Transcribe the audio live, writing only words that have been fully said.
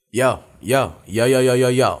Yo.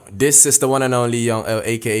 This is the one and only Young L,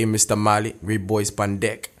 aka Mr. Mali. Great boys pan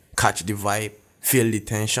deck. Catch the vibe. Feel the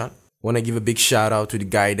tension. Wanna give a big shout out to the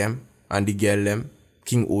guy them and the girl them.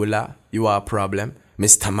 King Ola, you are a problem.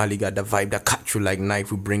 Mr. Mali got the vibe that cut you like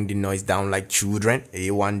knife. We bring the noise down like children.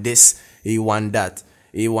 A1 this, A1 that,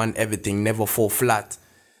 A1 everything, never fall flat.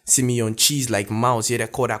 See me on cheese like mouse, yeah, they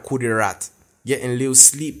call that cootie rat. Getting little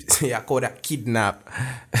sleep, yeah, I call that kidnap.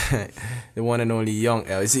 The one and only Young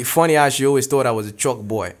L. Is it funny how she always thought I was a chalk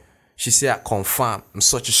boy? She said I confirm, I'm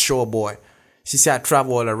such a sure boy. She said I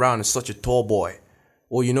travel all around, I'm such a tall boy.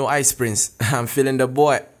 Oh, you know Ice Prince, I'm feeling the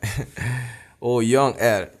boy. Oh, Young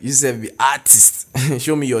L, you said be artist.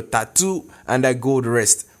 Show me your tattoo and that gold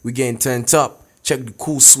rest. We getting turned up. Check the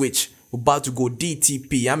cool switch. We're about to go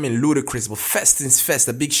DTP. I'm in Ludacris, but first things first,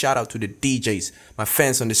 a big shout out to the DJs, my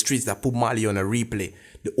fans on the streets that put Mali on a replay,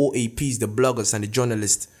 the OAPs, the bloggers, and the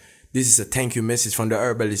journalists. This is a thank you message from the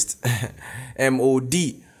herbalist. MOD,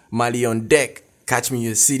 Mali on deck. Catch me in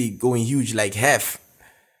your city, going huge like Hef.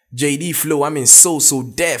 JD Flow, I'm in so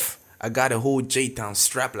deaf. I got a whole J-Town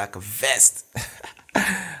strap like a vest.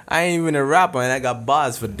 I ain't even a rapper and I got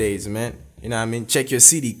bars for days, man. You know what I mean? Check your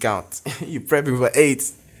CD count. You prepping for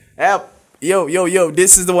 8. Help. Yo,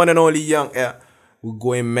 this is the one and only Young L. We're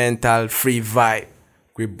going mental, free vibe.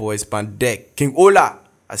 Great boys pan deck. King Ola,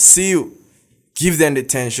 I see you. Give them the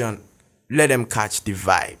tension. Let them catch the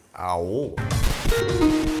vibe. Ow.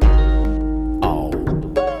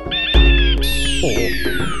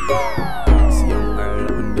 See Young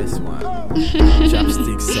L on this one.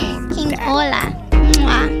 Chopstick sound. King Ola.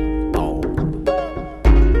 Mwah.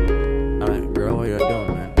 Alright, girl, what you doing,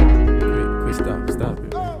 man? Quick, stop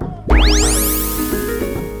it, man.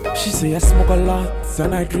 She say I smoke a lot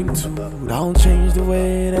and I drink too. Don't change the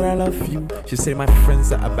way that I love you. She say my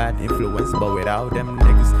friends are a bad influence, but without them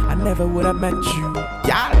niggas, I never would have met you.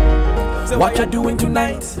 Yeah. So what you doing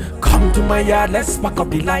tonight? Come to my yard, let's spark up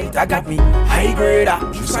the light. I got me high grader,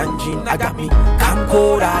 juice and gin. I got me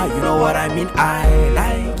camcorder, you know what I mean. I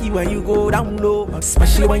like it when you go down low,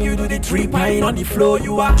 especially when you do the 3 pine on the floor.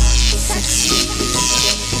 You are sexy,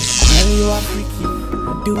 girl, you are freaky.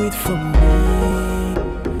 Do it for me.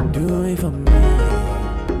 Do it for me,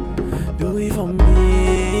 do it for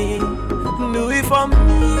me, do it for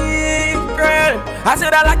me, girl. I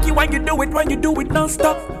said I like you when you do it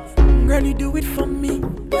non-stop. Girl, you do it for me.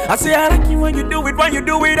 I say I like you when you do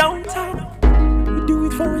it on time. You do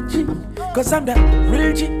it for a G, cause I'm the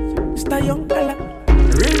real G. Mr. Young Ella,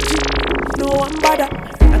 real G. No one bother.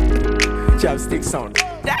 Chopstick sound.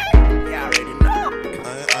 Yeah, you already know.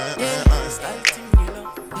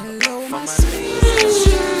 Hello, my sweet.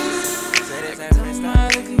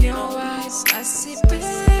 I see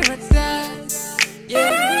paradise. Yeah,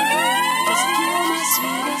 just kill my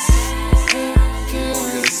sweetest. Oh,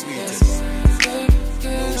 you're the sweetest.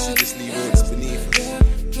 No, she just leave words beneath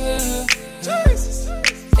us.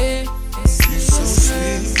 You so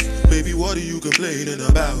sweet, baby. What are you complaining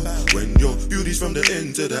about? When your beauty's from the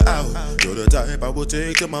in to the out. You're the type I will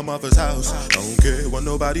take to my mother's house. I don't care what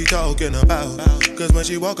nobody talking about. Cause when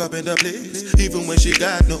she walk up in the place, even when she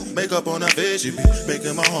got no makeup on her face, she be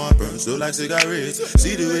making my heart burn so like cigarettes.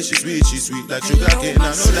 See the way she's sweet like sugar cane.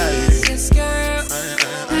 I know like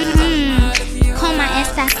Como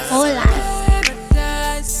estas olas.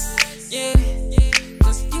 Yeah,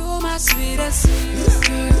 cause you my sweetest.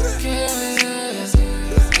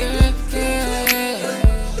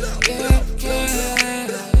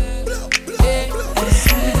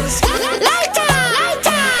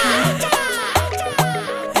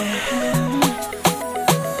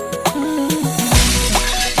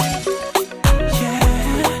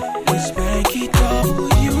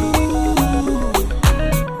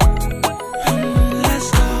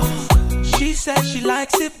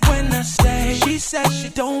 She says she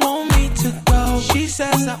don't want me to go. She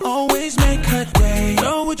says I always make her day.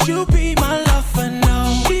 Girl, would you be my lover?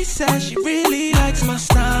 No. She says she really likes my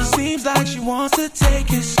style. Seems like she wants to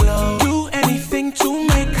take it slow. Do anything to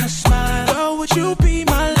make her smile. Girl, would you be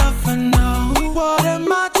my lover? No. What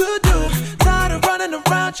am I to do? Tired of running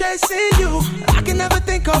around chasing you. I can never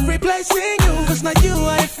think of replacing you. Cause now you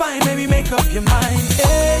I find, maybe make up your mind.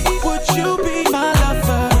 Hey, would you be my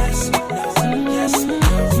lover? Yes,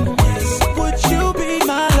 would you be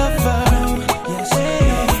my lover? Yes,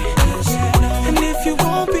 and if you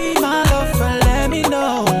won't be my lover, let me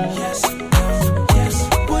know. Yes,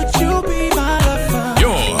 would you be my lover?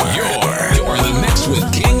 You're in the mix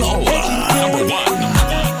with King Ola, number one.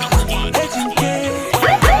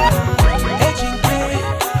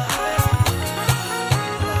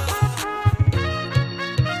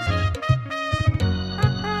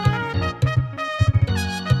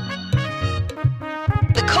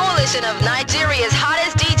 coalition of Nigeria's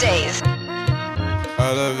hottest DJs.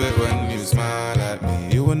 I love it when you smile at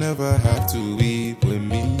me. You will never have to weep with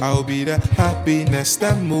me. I'll be the happiness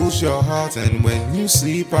that moves your heart. And when you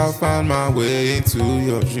sleep, I'll find my way into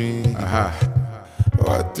your dream.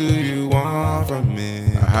 What do you want from me?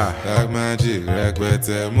 Like magic, like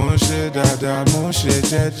better, mon shit, dada, mon shit,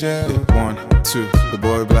 jeje. 1, 2, the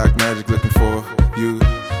boy Black Magic looking for you.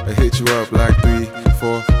 I hit you up like 3,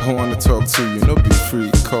 4. I wanna talk to you, no be free,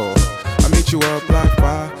 call. I meet you up like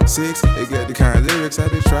 5, 6. They get the kind of lyrics I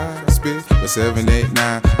did try to spit. But 7, 8,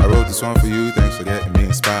 9, I wrote this one for you. Thanks for getting me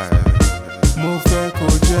inspired. Mo fẹ́ kó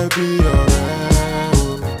jẹ́ bí ọ̀rẹ́,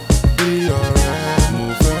 bí ọ̀rẹ́. Mo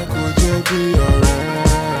fẹ́ kó jẹ́ bí ọ̀rẹ́.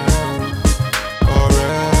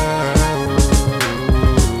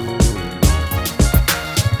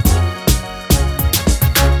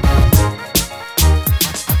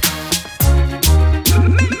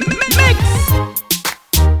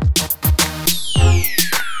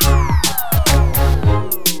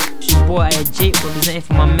 Boy, I J representing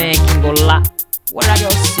for my man King Ola. What are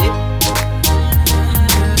y'all say?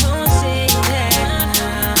 Don't say that.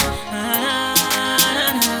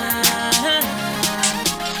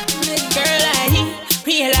 Girl, I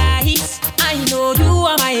realize I know you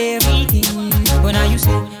are my everything. But now you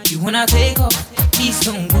say you wanna take up. Please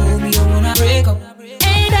don't go, me don't wanna break up.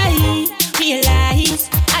 And I realize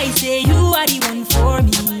I say you are the one for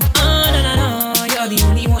me. No, you're the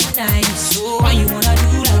only one I miss. So why you wanna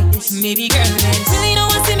do like this? Maybe girl, let's really don't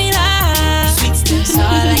want to me like sweet steps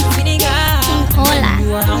are like vinegar. When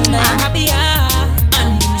you are around, I'm happier.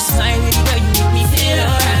 And you smile, baby girl, you make me feel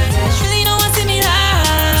alright. Really don't want to me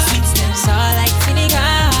like sweet steps are like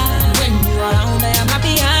vinegar. When you are around, I'm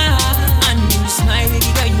happier. And you smile, baby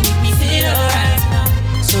girl, you make me feel alright.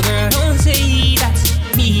 So girl, don't say that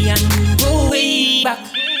me and you go way back.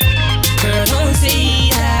 Girl, don't say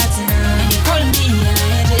that you call me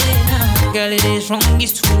now. Girl, it is wrong,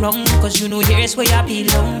 it's too wrong. Cause you know here's where I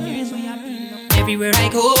belong. Everywhere I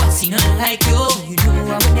go, I see none like you. You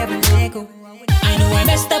know I would never let go. I know I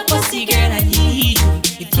messed up, but see girl, I need you.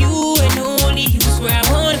 If you and only you's where I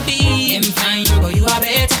wanna be. I'm fine, but you are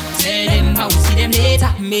better. Tell them how we see them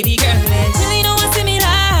later. Maybe girl, let's really don't want to me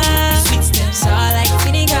like sweet steps are like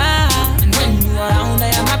vinegar. And when you are around, I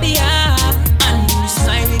am happier. And you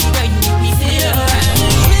smile, baby girl, you make me feel alright.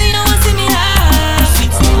 Really don't want to me like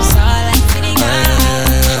sweet steps are like vinegar.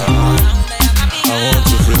 I want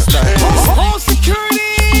to freestyle. Home security.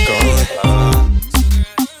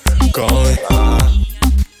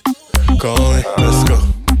 Going, let's go.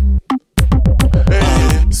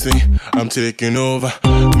 Hey, see, I'm taking over.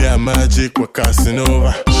 Me and Magic, we're casting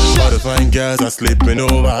over. All the fine girls are sleeping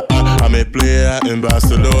over. I'm a player in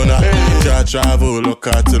Barcelona. Can't travel or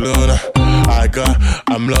Catalona.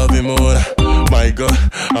 I'm loving more. My God,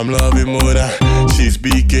 I'm loving more. She's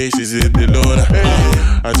BK, she's in the loner.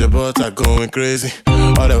 And your butter going crazy.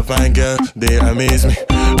 All the fine girls, they amaze me.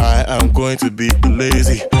 I am going to be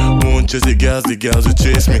lazy. Won't chase the girls will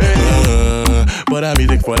chase me. But I'm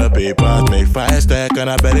music for the papers. Make 5 stack and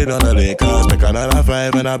I bet it on the Lakers. Make another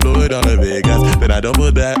 5 and I blow it on the Vegas. Then I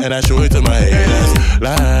double that and I show it to my haters.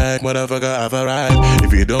 Like, motherfucker, I've arrived.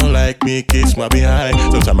 If you don't like me, kiss my behind.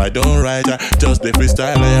 Sometimes I don't write, I just the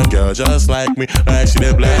freestyle. I am girl just like me, like she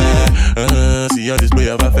the black. See your display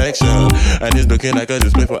of affection. And it's looking like a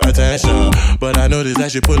display for attention. But I notice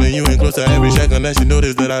that she pulling you in closer every second. That she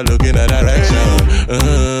notice that I look in her direction.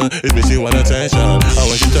 It's me she want attention. And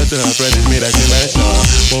when she talk to her friend, it's me that she mention.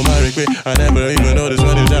 Oh my request, I never even noticed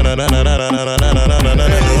when it's na na na na na na na na na na na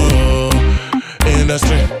na.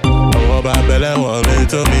 Industry, I want my belly, want it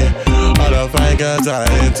to me. All the fine girls are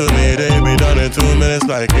into me. They be done in 2 minutes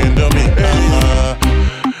like Indomie.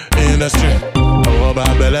 Industry, I want my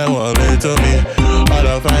belly, want it to me. All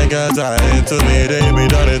the fine girls are into me. They be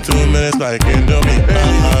done in 2 minutes like Indomie.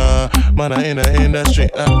 Man, I in the industry.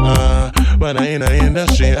 Man, I in the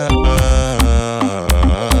industry.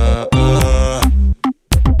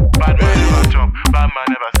 Bad man never jump, bad man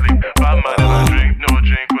never sleep, bad man never drink, no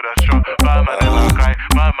drink with a straw. Bad man never cry,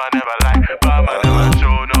 bad man never lie, bad man never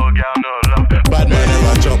show no girl no love. Bad man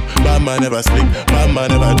never jump, bad man never sleep, bad man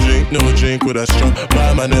never drink, no drink with a straw.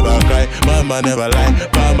 Bad man never cry, bad man never lie,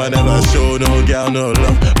 bad man never show no girl no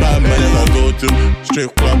love. Bad man never go to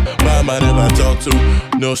strip club, bad man never talk to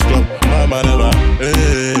no scrub. Bad man never,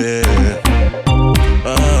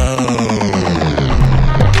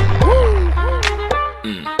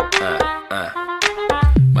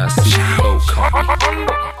 My CEO call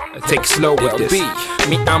me. Take it slow with this.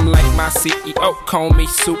 Me, I'm like my CEO, call me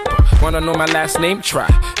super. Wanna know my last name? Try.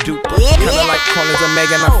 Duper. Kinda like Collins and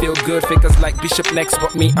Megan, I feel good. Figures like Bishop next,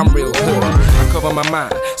 but me, I'm real hood. I cover my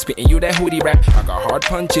mind, spitting you that hoodie rap. I got hard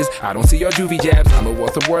punches, I don't see your juvie jabs. I'm a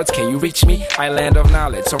worth of words, can you reach me? Island of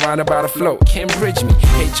knowledge, surrounded by the flow, can't bridge me.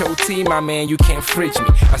 H.O.T, my man, you can't fridge me.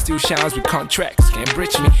 I still shines with contracts, can't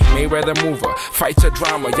bridge me. Mayweather mover, fighter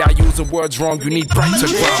drama. Y'all use the words wrong, you need brighter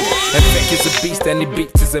drama. Effect is a beast and the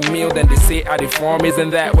beat is a meal. Then they say I deform, isn't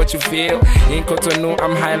that what you feel? In Cotonou,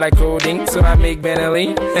 I'm high like coding, so I make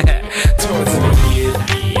Benelli. Forgive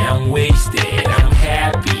me, I'm wasted, I'm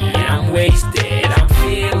happy, I'm wasted, I'm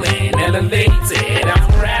feeling elevated, I'm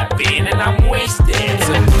rapping and I'm wasted.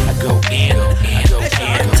 So I go in,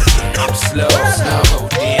 I'm slow,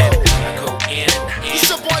 in, I go in. It's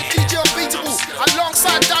your boy DJ Unbeatable,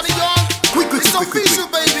 alongside Danny Young. It's official,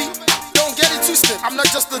 baby. Don't get it twisted, I'm not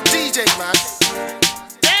just a DJ, man.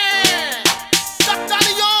 Damn, that's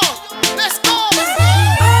Danny Young. Let's go.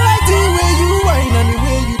 I like the way you whine and the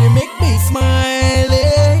way you they make me smile.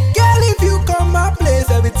 Girl, if you come my place,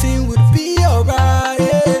 everything would be alright.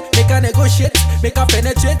 Make a negotiate, make a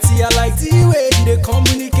penetrate. See, I like the way you they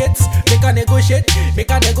communicate. Make a negotiate,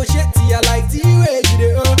 see, I like the way you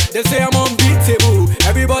they They say I'm unbeatable.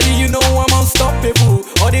 Everybody, you know I'm unstoppable.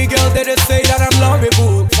 All the girls they say that I'm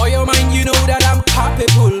lovable. For your mind, you know that I'm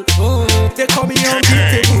capable. They call me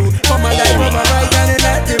unbeatable. For my life, for my right and they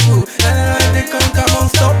like table. And they come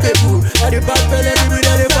unstoppable. All the bad fellas,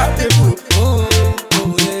 they bad people.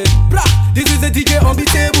 This is the DJ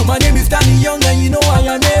Unbeatable. My name is Danny Young and you know I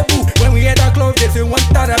am able. When we hit a club, they say one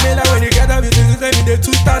Tanamela. When you get up, you say they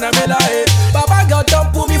two Tanamela. Baba God don't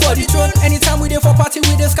put me for the throne. Anytime we dey for party,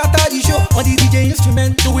 we dey scatter the show. On the DJ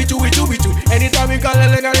instrument, do it. Anytime we call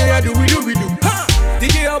it, do we do.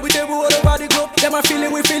 DJ Unbeatable all over the globe. Them a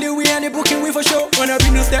feeling, we and the booking, we for sure. When I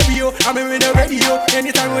bring the stereo, I'm in the radio.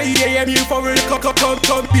 Anytime we hear me, for real,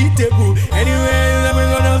 come beatable. Anyway, I'm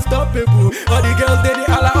gonna stop it, boo. All the girls, they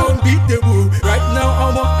all are unbeatable. Right now,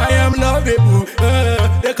 I am lovable.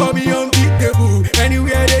 They call me unbeatable.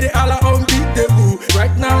 Anywhere, they all are unbeatable.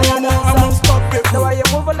 Right now, I'm unstoppable. The way you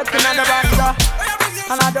move, looking at the back,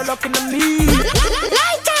 and I don't look in the me.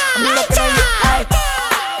 I'm looking at you, eye.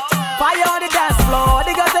 Fire on the dance floor, the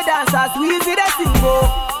girls the dancers, Weezy the single.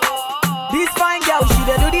 This fine girl, she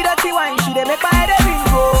dey do the dirty wine, she dey make my head a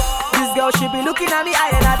bingo. This girl, she be looking at me eye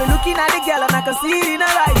and I be looking at the girl and I can see it in her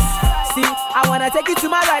eyes. See, I wanna take you to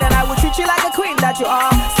my right and I will treat you like a queen that you are.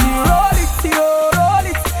 See, roll it,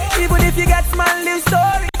 even if you get man live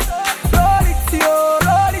story. Roll it,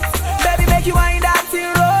 baby make you wind up till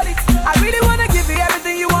roll it. I really wanna give you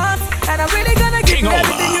everything you want, and I'm really gonna give you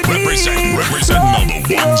everything you need. Represent number ones and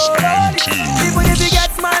twos. Even if you get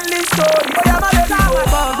man live story. Oh yeah, my baby, bang.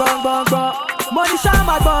 Money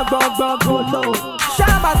shama bang.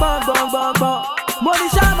 Shama bang. Money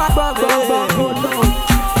shama bang.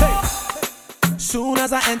 Soon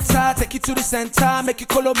as I enter, take you to the center, make you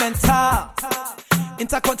colo mental.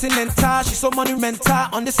 Intercontinental, she so monumental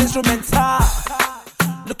on this instrumental.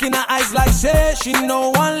 Looking at eyes like say she no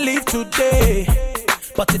one leave today.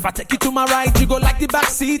 But if I take you to my right, you go like the back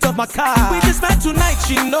seat of my car. We just met tonight,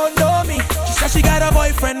 she no know me. She said she got a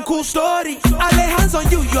boyfriend, cool story. I lay hands on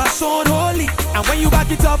you, you are so unholy. And when you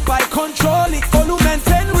back it up, I control it. Olu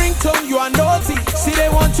maintain ringtone, you are naughty. See they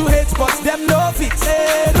want to hate, but them love it.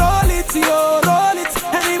 Hey, roll it,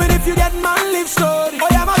 and even if you get man live story. Oh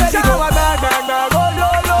yeah, my baby, go bang, go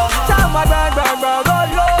low. Chama bang, go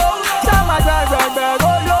low. Chama bang, go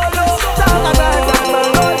low. Chama bang, go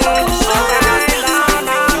low.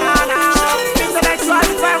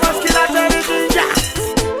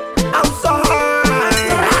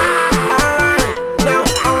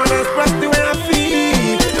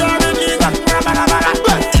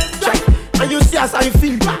 How you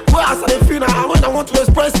feel? Well, as I feel now, when I want to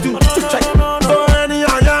express to check. So any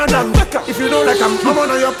if you don't like I'm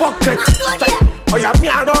on your pocket. Oh yeah, me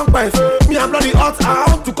I don't best. Me I'm bloody hot, I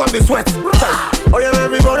want to cut the sweat. Oh yeah,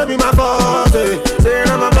 everybody be my fault. Say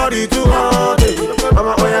I'm my body too hot.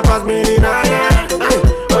 Mama, oh yeah, pass me the night.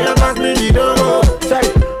 Oh yeah, pass me the dough.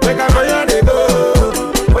 Make a fire they go.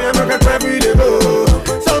 Oh yeah, make a trap we they go.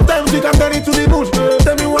 Sometimes you can turn into the mood.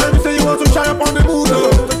 Tell me why you say you want to shine up on the mood.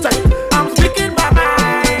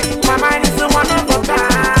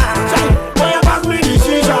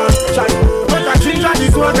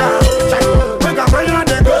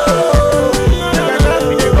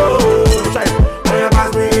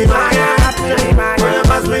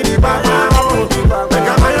 The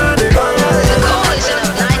coalition of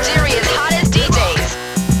Nigeria's hottest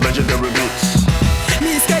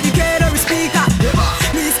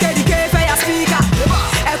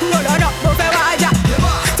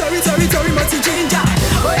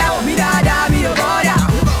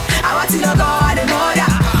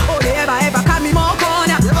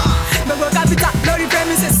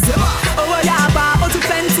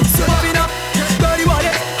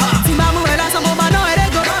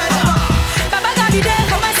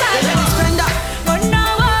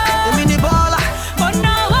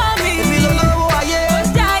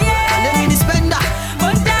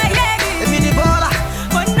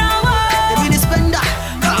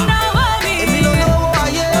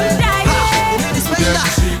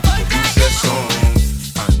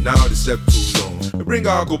Bring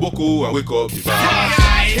out Koboko and wake up the vibes.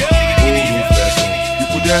 You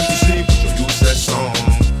put them to sleep with your useless song,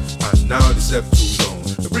 and now they slept too long.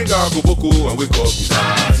 Bring out Koboko and wake up the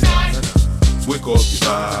vibes. Wake up the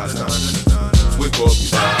vibes. Wake up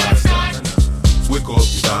the vibes. Wake up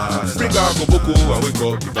the vibes. Bring out Koboko and wake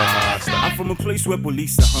up the vibes. I'm from a place where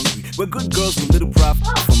police are hungry, where good girls with little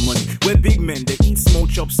profit for money, where big men they eat small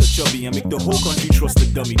chops are chubby and make the whole country trust the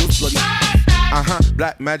dummy. Those bloody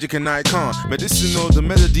Black magic and icon. Medicinal, the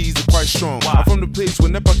melodies are quite strong. I'm from the place where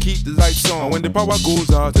never keep the lights on. When the power goes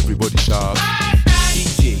out, everybody shouts.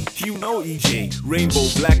 EJ, you know EJ. Rainbow,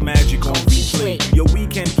 black magic on replay. Your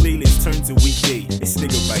weekend playlist turns to weekday. This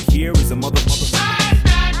nigga right here is a mother.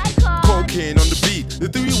 Cocaine on the beat, the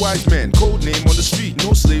three wise men, code name on the street,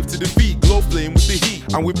 no slave to defeat, glow flame with the heat,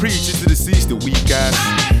 and we preach it to the seas, the weak ass.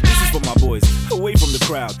 This is for my boys, away from the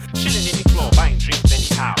crowd, chilling in the club, buying drinks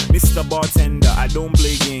anyhow. Mr. Bartender, I don't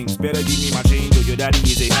play games, better give me my change or your daddy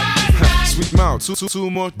is a sweet mouth, too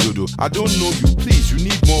much dodo. I don't know you, please, you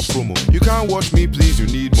need more promo. You can't watch me, please, you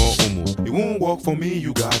need more homo. It won't work for me,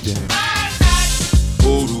 you goddamn.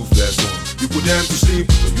 Oh, ruthless one, you put them to sleep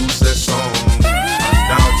with a useless song.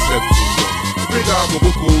 Now it's left too long. Bring out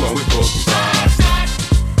Koboko and wake up the vibes.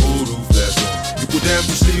 Oh, ruthless one, you put them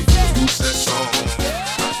to sleep with a useless song.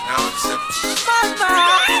 Now it's left too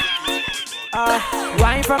long.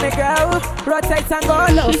 Wine for me, girl. Rotate and go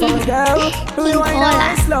low for me, girl. Rewind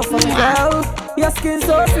and slow for me, girl. Your skin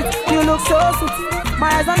so sweet, you look so sweet. My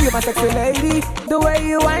eyes on you, my sexy lady. The way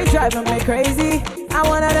you ain't driving me crazy. I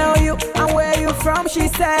wanna know you and where you from. She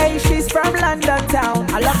say she's from London town.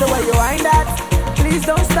 I love the way you wind that. Please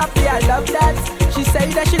don't stop me, I love that. She say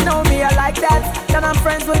that she know me, I like that. That I'm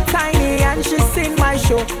friends with Tiny and she's seen my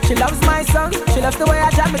show. She loves my song, she loves the way I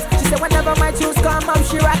jam it. She say whenever my tunes come up,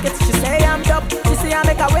 she rock it. She say I'm dope, she say I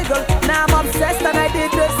make a wiggle. Now I'm obsessed and I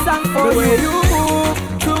did this song for you. You move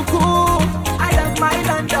too cool, I love my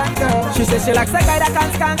London girl. She say she likes a guy that can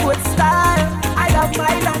skank with style. I love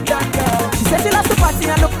my London girl. She say she loves to party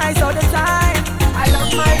and look nice all the time. I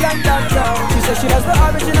love my London girl. She say she loves the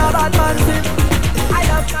original bad man thing. I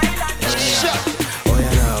love my London girl. Oh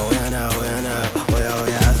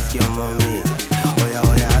yeah, ask your mommy. Oh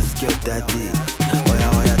yeah, ask your daddy. Oh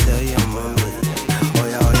yeah, tell your mommy. Oh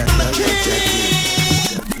yeah, tell your daddy.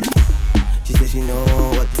 She said she know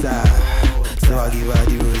what's up, so I give her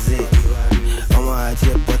the rosé. I'ma add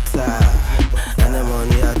your butter, and the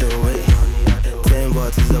money out the way. 10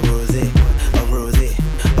 bottles of rosé, of rosé,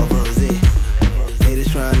 of rosé. Haters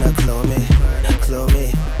tryna clone me, clone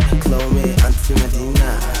me, clone me. Auntie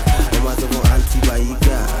Medina, Oma Sobo Auntie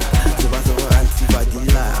Baiga, Soba Sobo Auntie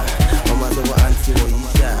Badila, Oma Sobo Auntie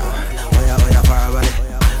Moisha. Oya oya farabale,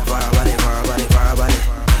 farabale, farabale, farabale,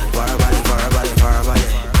 farabale, farabale, farabale,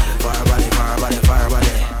 farabale, farabale,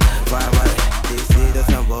 farabale, farabale. They say that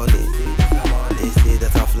I'm ballin', they say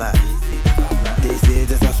that I'm fly, they say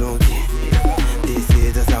that I'm smoky, they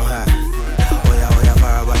say that I'm high. Oya oya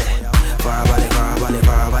farabale, farabale, farabale,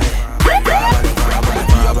 farabale, farabale, farabale,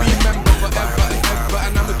 farabale.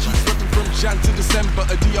 And I'ma keep rockin' from Jan to December.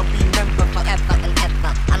 A DRB member forever and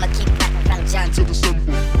ever. I'ma keep rockin' from Jan to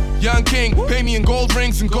December. Young King, pay me in gold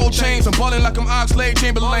rings and gold chains. I'm ballin' like I'm Oxlade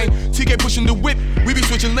Chamberlain. TK pushing the whip, we be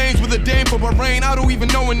switching lanes with a dame for Bahrain. I don't even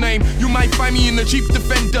know her name. You might find me in the Jeep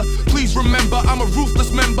Defender. Please remember, I'm a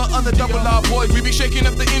ruthless member of the Double R Boys. We be shaking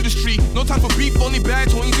up the industry. No time for beef, only bad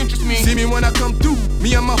toys interest me. See me when I come through,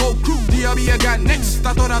 me and my whole crew. DRB I got next,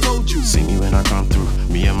 I thought I told you. See me when I come through,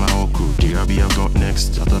 me and my whole crew. DRB I've got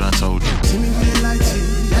next, I thought I told you. See me with the lights in,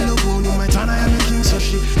 yellow bone in my town, I am a king, so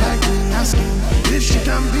she like me asking if she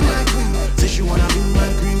can be my queen. Say she wanna be my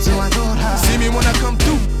queen, so I told her. See me when I come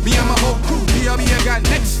through, me and my whole crew. DRB I got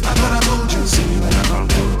next, I thought I told you. See me when I come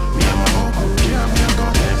through, me and my whole crew. DRB I've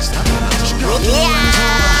got next, I thought I told you.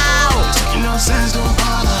 Taking no sense, don't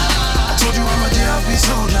bother. I told you I'm a DRB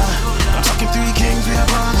soldier. I'm talking 3 kings, we are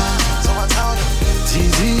brothers. So I told her,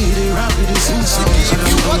 TZ, they rap with the sing song. If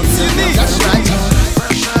you want to need, that's right.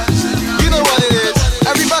 You know what it is.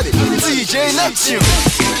 Everybody, DJ Neptune.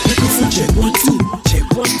 Check 1, 2, check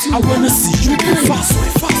 1, 2. I wanna see you do fast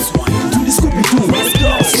one. Do the Scooby-Doo, let's go.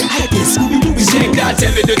 I get Scooby-Doo. Shake that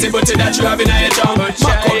heavy duty booty that you have in your tongue.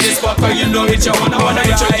 Shake this fucker, you know it's your one. I wanna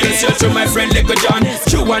hit your introduce you to my friend Little John.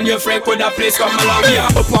 You and your friend could have please come along here.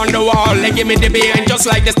 Up on the wall, they give me the behind. Just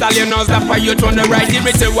like the stallion knows that for you on the right. The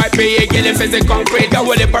written white pay, getting physical concrete. That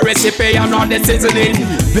will the recipe and all the seasoning.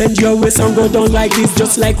 Bend your waist and go down like this,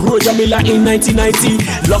 just like Roger Miller in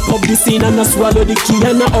 1990. Lock up the scene and I swallow the key,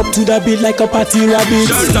 and I up to the beat like a party rabbit.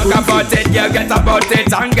 Just talk about it, yeah, get about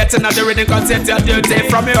it. And getting at the rhythm, concept your duty.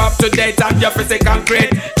 From you up to date and your physical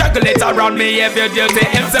concrete. Juggle it around me if you're duty.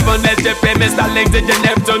 M7 SGP, Mr. Link, DJ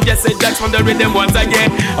Neptune. Just say Jax from the rhythm once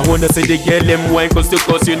again. I wanna say the girl them wine cause to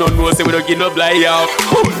cause you don't know, say we don't get no blind out.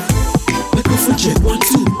 Microphone check 1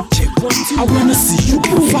 2, check 1 2. I wanna see you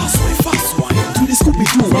move fast wine. Do the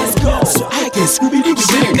Scooby-Doo, let's go. So I can Scooby-Doo.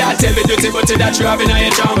 Sing that heavy duty booty that you have in your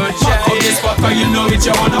charm. Pop up this spot cause you know it's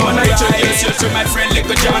your one. I wanna introduce you to my friend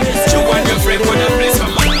Little John. You and your friend for the place for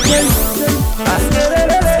my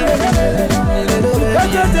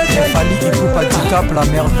Fali Ipupa Tikap, la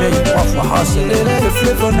merveille, 3 fois Hassel, le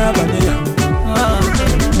fleuve en Abania.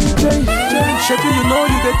 Shabby, you know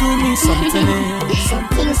you they do me something.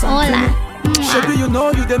 Hola. Shabby, you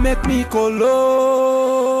know you they make me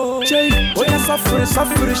colo. Oh yeah, suffer,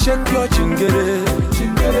 shake your chingere.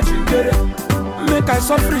 Make I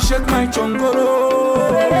suffer, shake my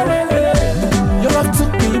chongoro. Your love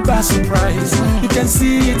took me by surprise. You can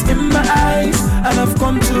see it in my eyes, and I've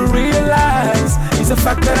come to realize it's a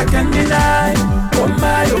fact that I can't deny. Oh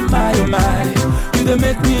my, oh my, oh my. You they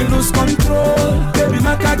make me lose control. Baby,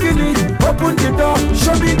 my kagini, open the door,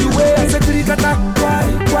 show me the way. I say krikata,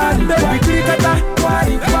 kwari, baby krikata,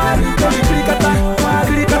 kwari, baby krikata,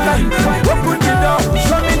 kwari, open the door,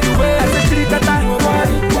 show me the way. I say krikata,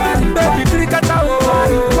 kwari, baby krikata,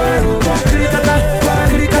 kwari,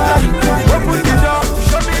 krikata, open the door,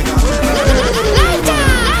 show me the way.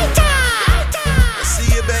 I see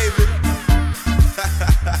you, baby.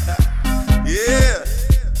 Yeah.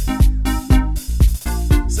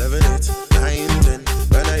 7, 8, 9, 10.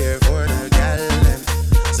 When I hear for the gal,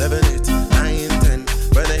 7, 8, 9, 10.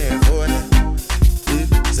 When I hear for the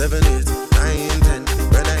 7, 8, 9, 10.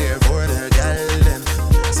 When I hear for the gal,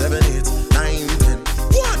 7, 8, 9, 10.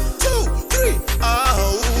 1, 2, 3. Oh,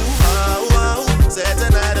 oh, oh. Said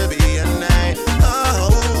tonight to be a night. Oh,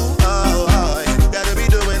 oh, oh. Gotta be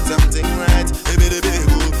doing something right.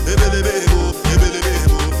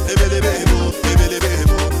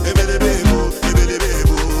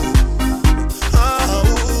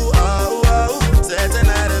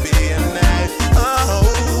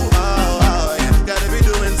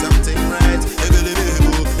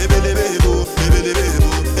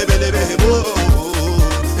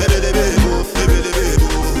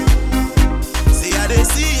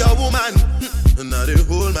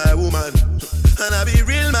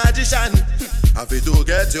 I feel to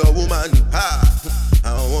get your woman, ha. I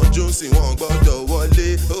want you see one gbọ́dọ̀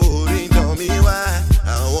wọlé, orin tell me why. I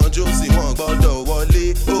want you see one gbọ́dọ̀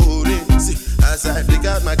wọlé, orin. See, as I flick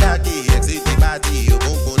out my khaki, exit the party, you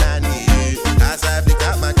boom punani. As I flick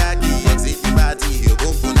out my khaki, exit the party, you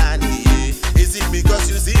boom punani. Is it because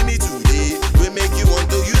you see me today? We make you want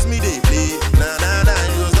to use me, they play. Nah, nah, nah,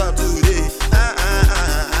 you stop today.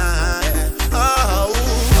 Oh,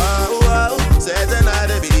 oh, oh, said tonight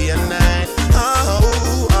to be a night.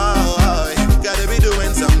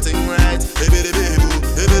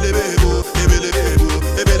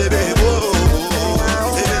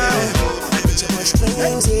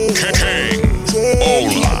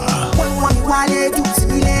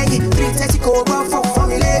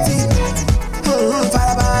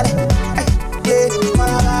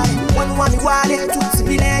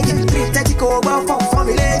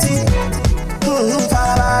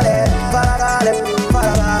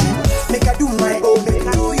 Make I do my own, make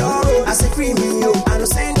I do your own. I say free me, yo, I don't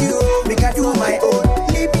send you. Make I do my own,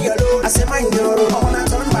 leave me alone. I say mind your own, I wanna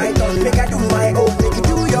turn my turn. Make I do my own, make you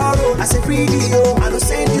do your own. I say free me, yo, I don't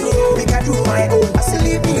send you. Make I do my own, I say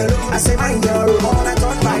leave me alone. I say mind your own, I wanna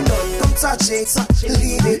turn my turn. Don't touch it,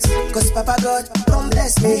 leave it. Cause Papa God, don't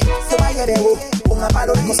bless me. So I get it, oh my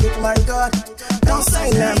palo, you say to my God. Don't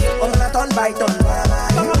sign them, I'm gonna turn by turn.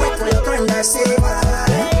 I'ma wait for your turn, I say.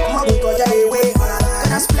 I'ma go to the way.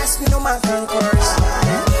 Just bless me, no man can curse.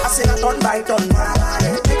 I say I turn by turn.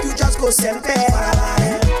 Make you just go sempe.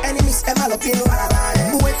 Enemies enveloping.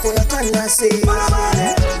 Wait for your turn, I say.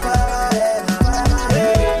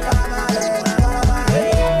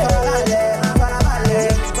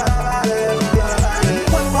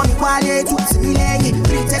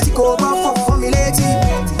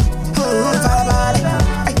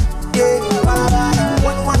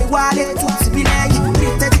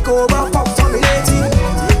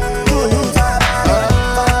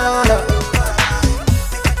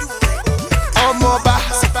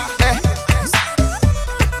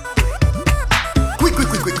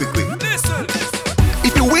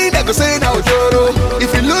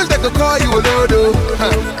 go call you a lodo.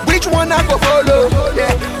 Which one I go follow?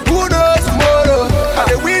 Yeah, who knows tomorrow? I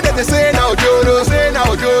the win that they say now Joro, say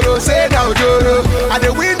now Joro, say now Joro. I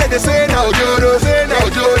the win that they say now Joro, say now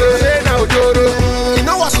Joro, say now Joro. You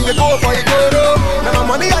know what? They go for the Joro. Now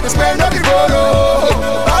my money I to spend on the Joro.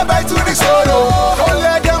 Bye bye to the sorrow. Don't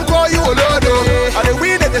let them call you a lodo. I the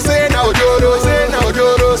win that they say now Joro, say now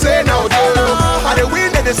Joro, say now Joro. I the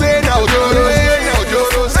win that they say now Joro, say now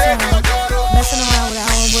Joro, say now Joro. Messing around with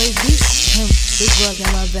our boys beat. Big girl got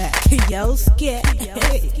my back. Yo, scared.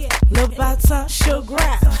 Lil' Bata, she'll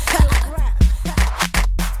grab.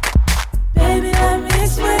 Baby, let me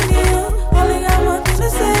explain to you. Only got one thing to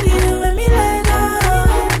say to you. Let me let go.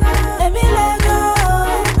 Let me let go.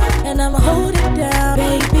 And I'ma hold it down,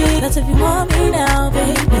 baby. That's if you want me now,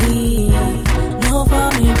 baby. No for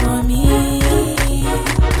me.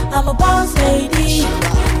 I'm a boss lady.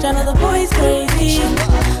 Tryna the boys crazy.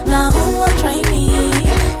 Now who will try me?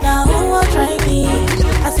 Now who will try me?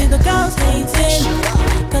 I see the girls hating,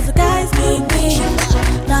 cause the guys need me.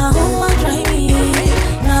 Now who will try me?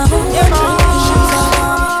 Now who will try me?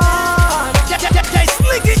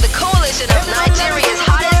 The coalition of Nigeria's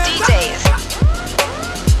hottest DJs.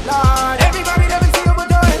 Lord, everybody let me see what we're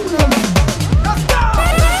doing. Let's go!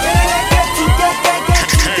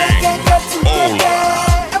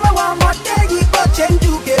 Everyone want to get what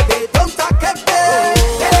you get it. Don't talk it.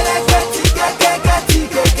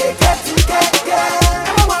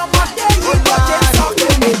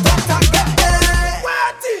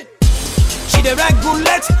 She the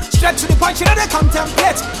regulate, straight to the point, she don't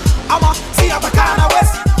contemplate. I'ma see her back on the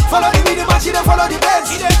west. Follow the rhythm and she don't follow the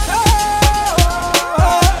best. She the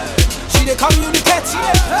she the communicate.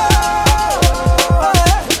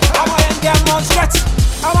 I'ma end them on stretch.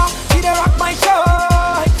 I'ma she the rock my show.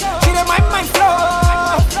 She the mind my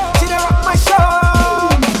flow. She the rock my show.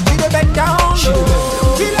 She the bend down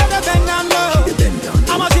low. She let the bend down low.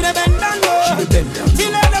 I'ma she the bend down low. She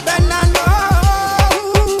let the bend down low.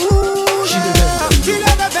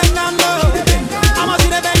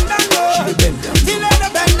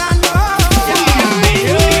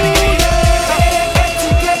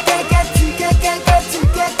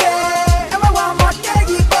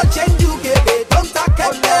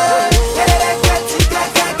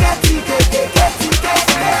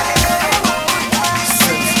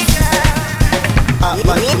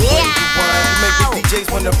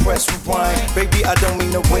 Press rewind, baby. I don't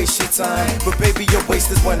mean to waste your time, but baby, your waist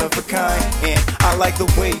is one of a kind, and I like the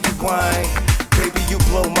way you whine. Baby, you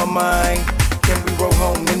blow my mind. Can we roll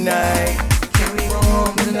home tonight? Can we roll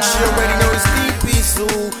home tonight? She already knows EP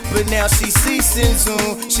soon, but now she ceasing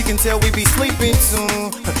soon. She can tell we be sleeping soon.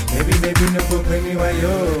 Baby, no book, baby, why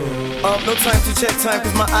yo? No time to check time,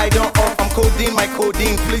 cause my eye don't off. I'm codeine, my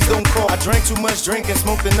codeine, please don't call. I drank too much drink and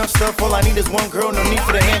smoked enough stuff. All I need is one girl, no need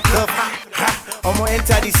for the handcuff. I'm gonna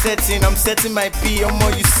enter the setting, I'm setting my B, I'm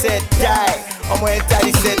on you said die. I'm gonna enter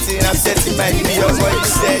the setting, I'm setting my B, I'm on you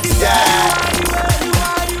said die.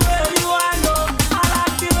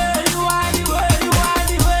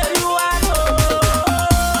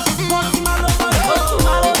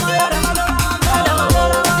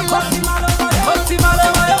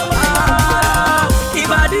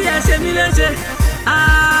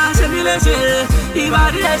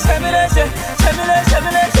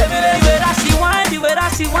 The way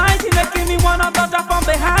that she whine, she making me wanna touch her from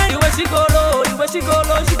behind. The way she go low,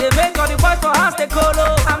 she dey make all the boys for us they go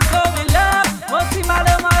low. I'm so in love, moti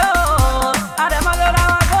male mayo, ademalo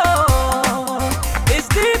go. It's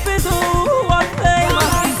deep into one thing.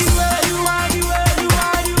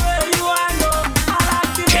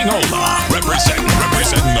 King Ola, represent number one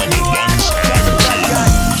strategy.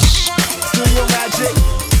 Studio Magic,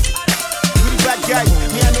 we the bad guy.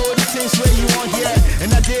 Me I know the things where you want here,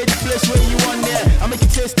 and I did the place where you want there. I make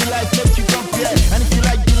you taste the life, make you jump here, and if you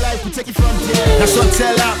like the life, we take it from there. That's what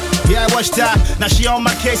tell her. Yeah, I watched her. Now she on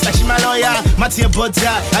my case like she my lawyer. My tear butter,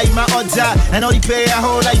 I eat my order, and all the pay I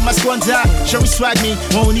hold, I eat my squander. Show me swag me,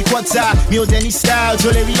 one quarter. Me old any style,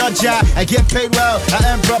 jewelry lodger. I get paid well,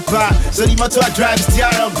 I am proper. So the motor I drive is the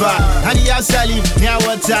rubber. And the house I live, near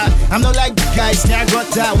water. I'm not like the guys, near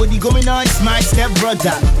gutter. What the going on is my step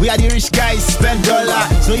brother. We are the rich guys, spend dollar.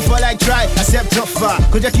 So if I like try, accept offer.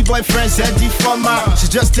 Cause your key boyfriend said the former. She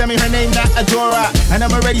just tell me her name, not Adora. And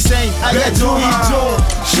I'm already saying, I get to it,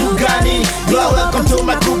 Shugani, you are welcome to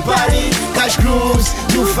my cool party. Cash grooves,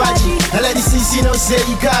 you faji. And let the CC know say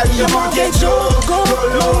you carry your monkey Joe. Go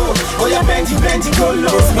low, oh yeah, bendy, go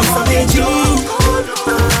low.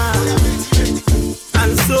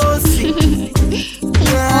 I'm so sick.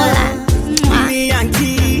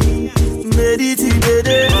 Yankee, made it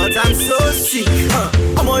today, but I'm so sick.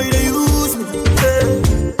 I'm all you use me.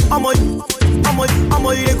 I'm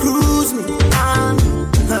want you to cruise me.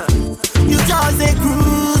 You just say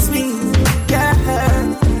cruise me, yeah.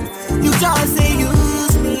 You just say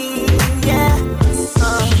use me, yeah.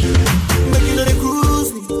 Make you know they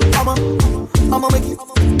cruise me. I'ma make you.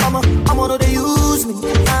 I'ma know they use me.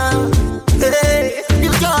 Hey,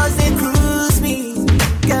 you just say cruise me,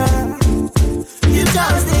 yeah. You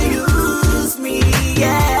just say use me,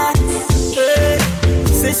 yeah. Hey,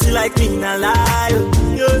 say she like me, nah lie,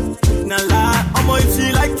 yeah. Nah lie. I'ma if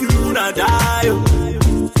she like you, nah die,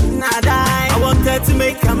 nah die. I want her to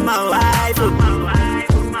make her my wife.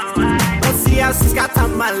 Don't see how she's got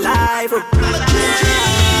on my life.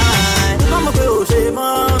 I'ma go, she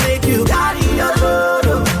mom, make you carry your load.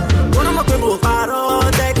 I'ma go, paro,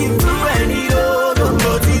 take you through any road.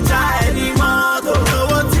 No teacher, any motto. No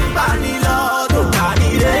one to buy me lotto. Buy me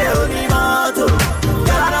any motto. Girl,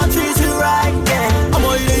 I don't treat you right, yeah. I'ma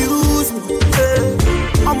you to use me,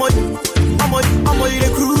 yeah. I'ma you to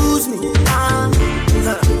cruise me,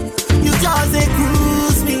 You just say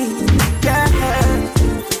cruise me, yeah.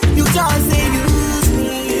 You just say use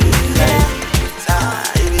me, yeah.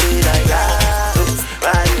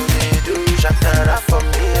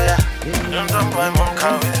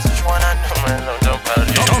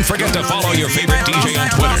 Don't forget to follow your favorite DJ on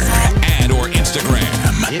Twitter and or Instagram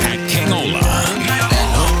at Kingola.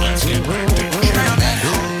 Let's get back to jamming.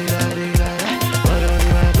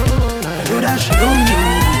 I know that she don't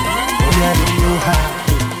know, only I don't know how.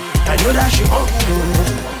 I know that she won't know,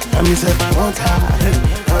 I miss if I want her.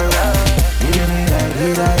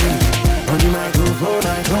 On the microphone, I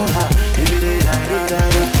told her.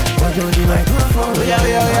 On the microphone, yeah,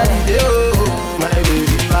 my baby,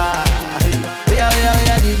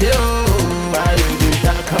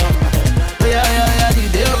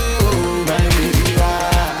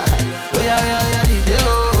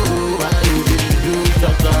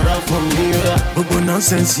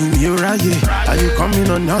 nonsense in your yeah. Are you coming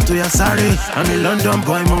on now to your sorry? I'm a London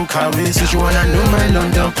boy, Monkawe. So she wanna know my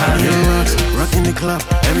London pirates. Rocking the club,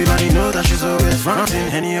 everybody know that she's always fronting.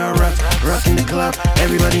 Henny or rock, rocking the club,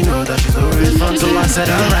 everybody know that she's always fronting. So I said,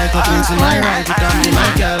 alright, up into my right, you can be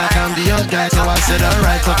my girl, I can be your guy. So I said,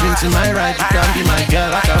 alright, up into my right, you can be my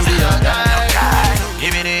girl, I can be your guy.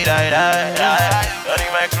 Give me the die, on the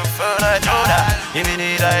microphone, I told her. Give me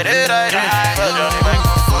the die, but on the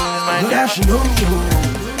microphone is my girl. She know you,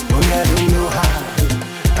 only I don't know how.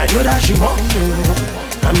 I know that she won't know,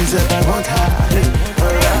 I mean, if I want her.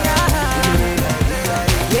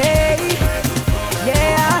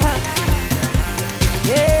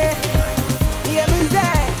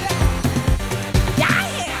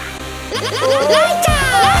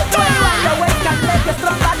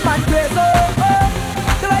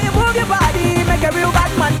 Make a real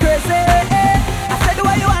bad man crazy. I said the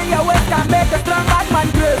way you want your waist can make a strong bad man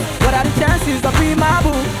crazy. What are the chances of being my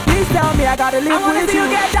boo? Please tell me I gotta live with you. I wanna see you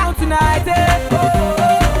get down tonight, I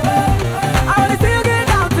wanna see you get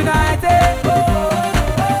down tonight,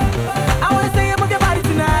 I wanna see you move your body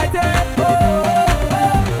tonight, I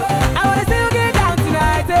wanna see you get down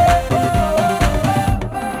tonight,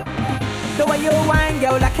 The way you whine,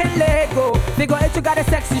 girl, I can't let go. Figure it, you got a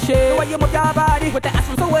sexy shape. The way you move your body with the ass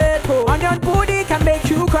from so wet. Onion booty can make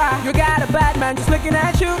you cry. You got a bad man just looking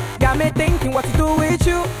at you. Got me thinking what to do with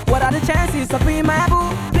you. What are the chances of being my boo?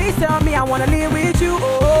 Please tell me I wanna live with you.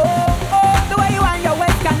 The way you and your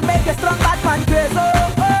waist can make a strong bad man crazy.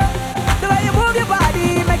 The way you move your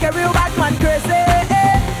body make a real bad man crazy.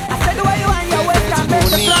 I said the way you and your waist can make a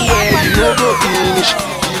strong bad man crazy. No go finish.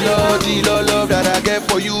 The love that I get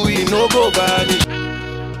for you, it no go vanish.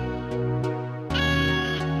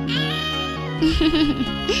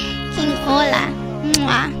 King Ola.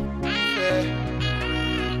 Mwah.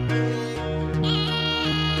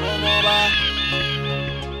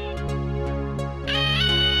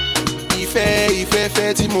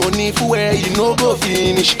 Ife ti mo ní fún ẹ, you no go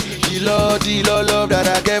finish. The love that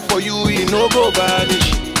I get for you, it no go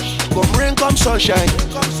vanish. Come rain, come sunshine,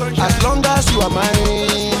 as long as you are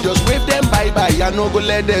mine. Just wave them bye-bye, I no go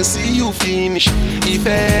let them see you finish.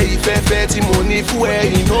 Ife ti mo ní fún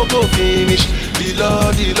ẹ, it no go finish. The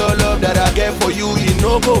love that I get for you, it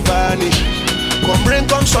no go vanish. Come rain,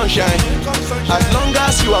 come sunshine, as long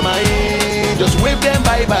as you are mine. Just wave them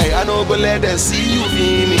bye-bye, I no go let them see you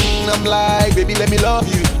finish. I'm like, baby, let me love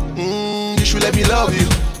you. You should let me love you.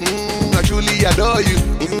 I truly adore you.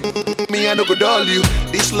 Me, I no go dull you.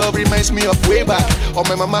 This love reminds me of way back. Of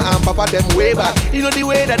my mama and papa, them way back. You know the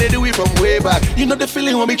way that they do it from way back. You know the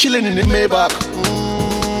feeling when we chilling in the Maybach.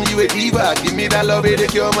 You a diva, give me that love, it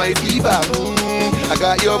cure my fever. I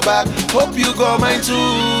got your back, hope you got mine too,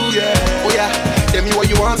 yeah. Oh yeah, Tell me what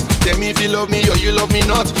you want. Tell me if you love me or you love me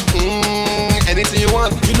not. Anything you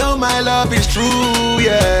want. You know my love is true,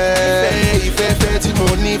 yeah. If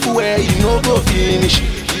money for where you no go finish.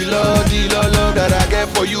 The love that I get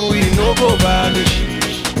for you, you no go vanish.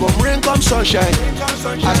 Come rain, come sunshine.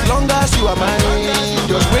 As long as you are mine,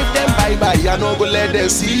 just wave them bye-bye. I no go let them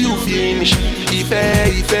see you finish. If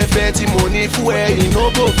money for where you no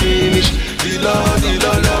go finish. The love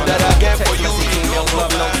that I get for you, you no go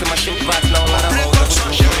vanish.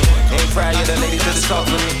 Ain't proud of the ladies that talk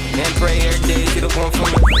for me. And pray every day she don't want for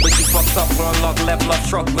me. But she fucks up, one lock, left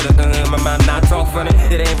truck with a gun. My mind not talk funny.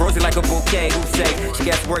 It ain't rosy like a bouquet. Who say she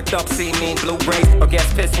gets worked up, see me in blue braids. Or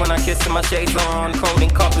gets pissed when I kiss her, my shades on. Cold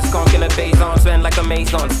and cup is skunk in the base on. Spend like a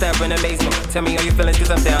maze on, step in amazement. Tell me how you feeling, cause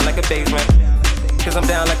I'm down like a basement. Cause I'm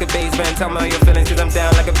down like a basement. Tell me how you feeling, cause I'm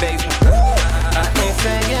down like a basement. I ain't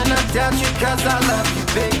saying I doubt you, cause I love you,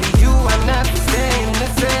 baby. You are never staying the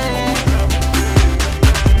same.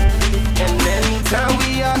 And anytime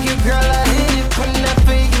we argue, girl, I hate it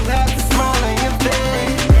whenever you have the smile on your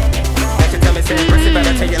face. That you tell me, say, first you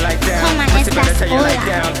better tell you like down. First you better tell you like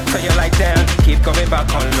down. Tell you like down. Keep going back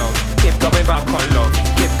on love. Keep going back on love.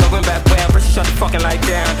 Keep going back where first you shut the fucking light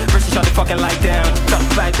down. First you shut the fucking light down. Shut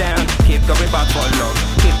the light down. Keep going back on love.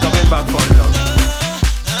 Keep going back on love.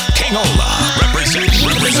 King Ola represent.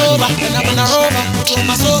 It's over, then I'm on a rover. Put on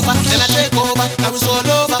my sofa, then I take over. I was all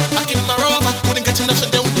over, I keep my rover. Couldn't get enough, so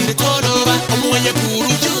they would need it all over. I'm when you guru,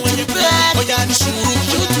 you too bad. Oh yeah, the suru,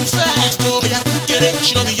 you too fast. Oh yeah, get it,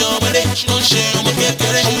 she don't be on with it. She don't share, I'ma get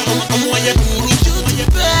it. I'm when you guru, you too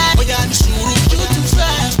bad. Oh yeah, the suru, you too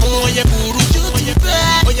fast. Oh when you guru, you too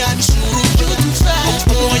bad. Oh yeah, the suru, you too fast.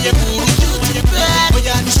 Oh when you guru, you too bad. Oh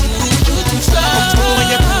yeah, the suru, you too fast. Oh when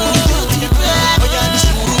you guru, you too bad. Oh yeah, the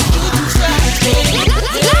suru.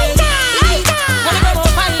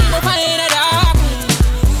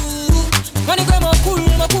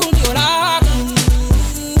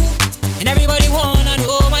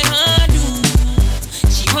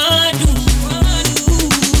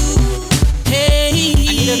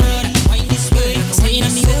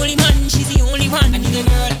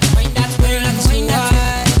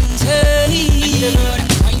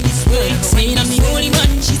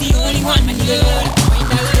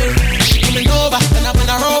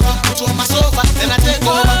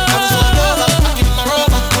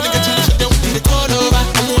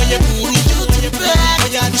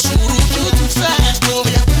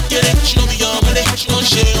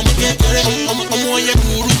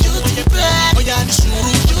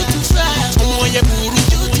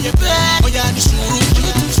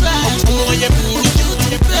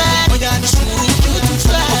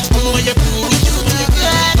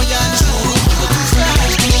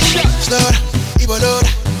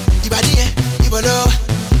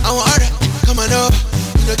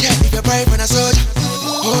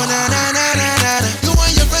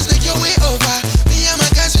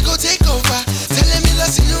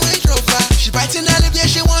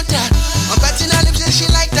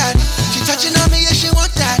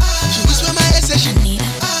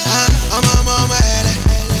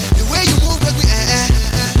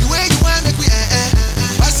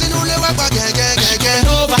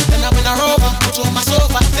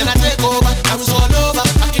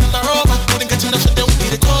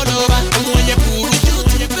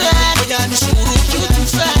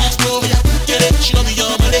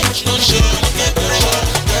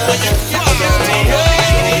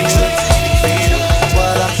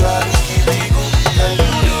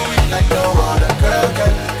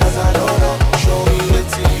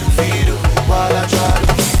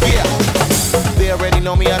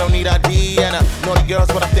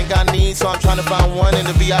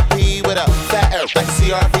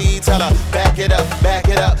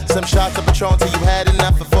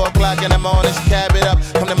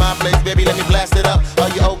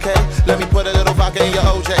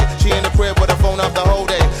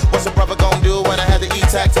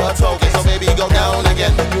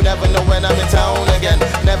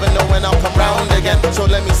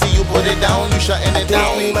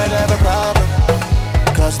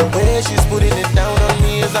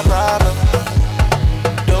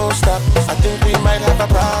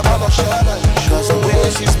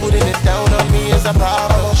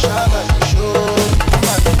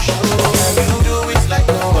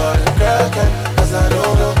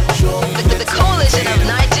 The coalition of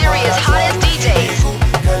Nigeria's hottest DJs.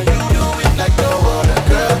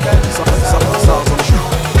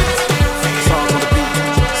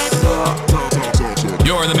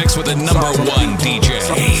 You're in the mix with the number one DJ,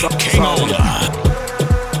 King Ola.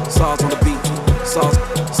 Sauce on the beat, sauce on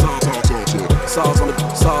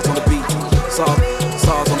the beat,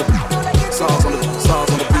 sauce on the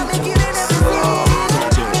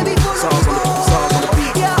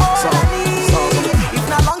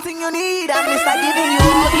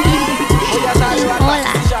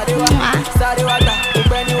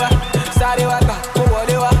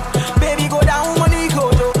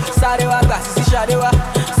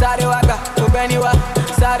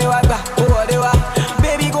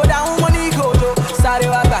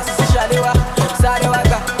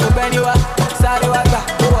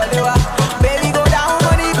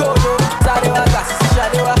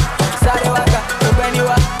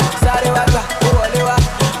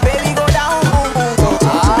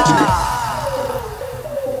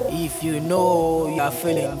know you are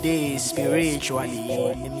feeling this spiritually,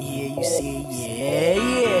 let me hear you say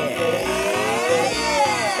yeah.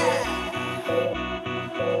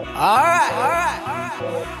 Alright,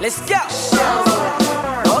 let's go.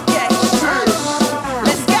 Okay,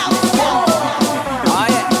 let's go. Oh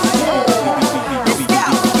yeah, let's go.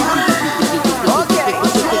 Okay,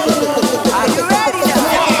 are you ready now?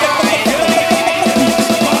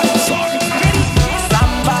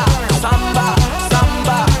 Samba, samba,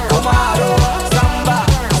 samba, Omaro, samba,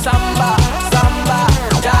 samba, samba,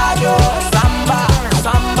 Jayo, samba,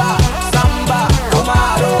 samba, samba,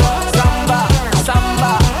 Omaro, samba,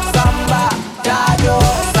 samba, samba, Jayo,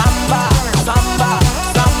 samba, samba,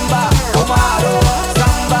 samba, Omaro,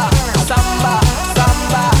 samba, samba,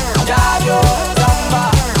 samba, Jayo, samba,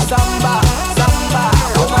 samba, samba,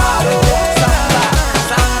 Omaro, samba,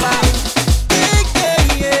 samba.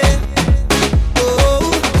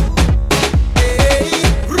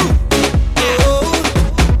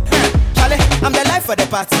 Charlie, I'm the life for the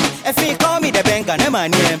party. If you call me the bank and my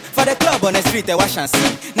name for the club on the street, I wash and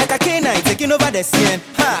see. Naka K9 taking over the scene.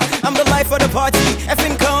 Ha, I'm the life for the party. If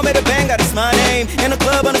you call me the bank, that's my name. In the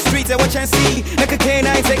club on the street, I watch and see. Naka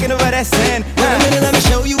K9 taking over the scene. Wait a minute, let me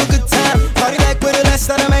show you a good time. Party like we're the last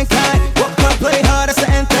of the mankind. Walk my play hard, that's the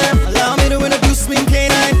anthem. Allow me to introduce me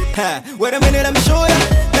K9. Ha, wait a minute, let me show ya.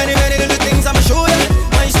 Many little things I'ma show ya.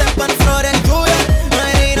 When you step on the floor, then do ya.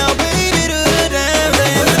 Right ain't no baby to the damn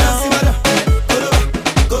thing.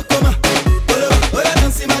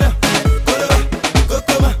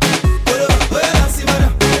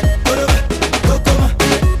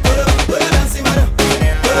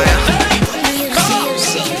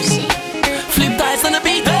 Flip dice on the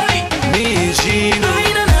beat. Me and she.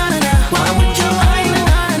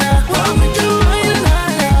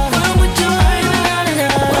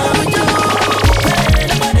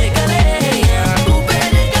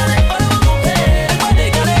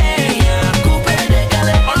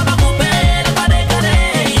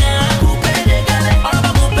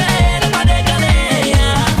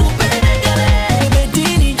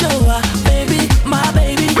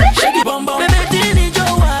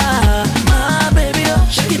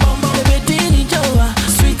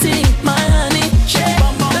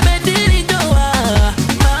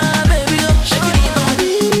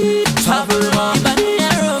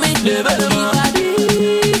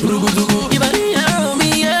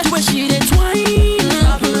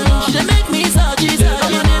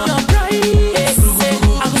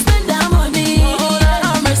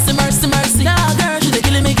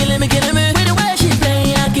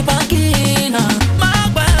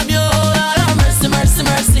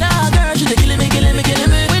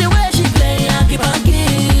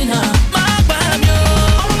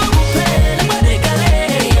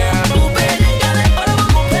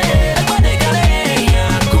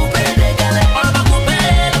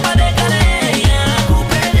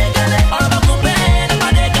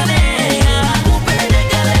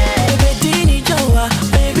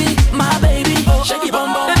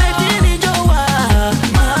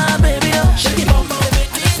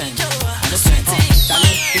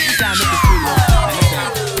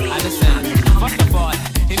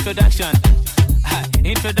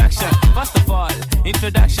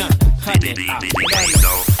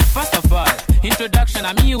 First of all, introduction.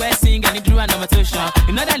 I'm US sing and it drew an amateur.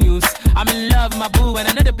 You know the news. I'm in love with my boo and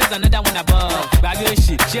another place, another one above.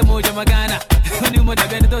 Bagoshi, Shemo Jamagana. When you mother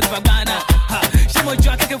bend those Bagana. Shemo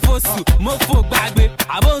Jackie Fosu, Mofo Bagwe,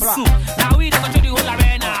 Abosu. Now we don't control the whole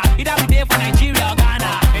arena. It have be there for Nigeria or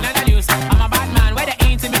Ghana. In other news, I'm a bad man. Where the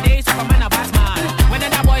intimidate, Superman a Batman. When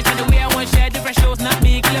other boys in the way I want share different shows, not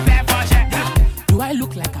me, kill a fair for share. Do I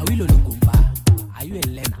look like a Willow Lukumba? Are you a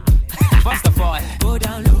Lena? First of all, go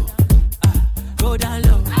down low. Go down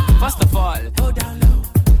low. First of all, go down low.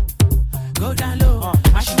 Go down low.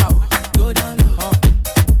 Mash it out. Go down low.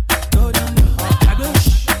 Go down low. I go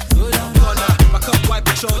shh. Go down low. My cup white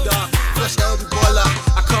Patronda. Flush LB baller.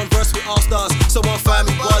 I converse with all stars. Someone find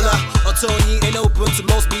me baller. On Tony ain't open to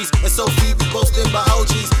most beats. And Sophie be boasting by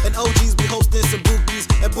OGs. And OGs be hosting some bookies.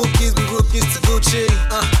 And bookies be rookies to Gucci.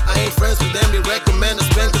 I ain't friends with them. They recommend to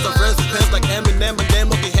spend. Cause I'm friends with pens like Eminem. And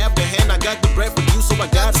them okay have the hand. I got the bread for you, so I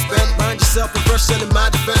gotta spend. Mind yourself and fresh selling my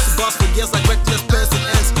defense. The boss for years like reckless pens and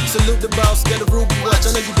ends. Salute the boss, get a ruby watch.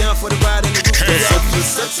 I know you down for the ride and the roof.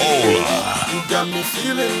 You got me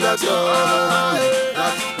feeling that you're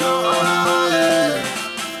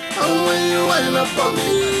and when you wind up on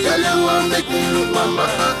me, girl, you wanna make me lose my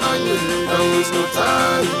mind. Don't waste no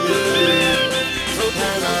time, yeah. So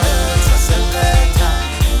can I enter selector,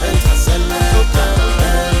 enter selector,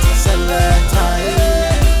 enter selector,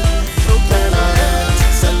 yeah. So can I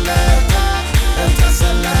enter selector, enter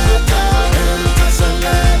selector,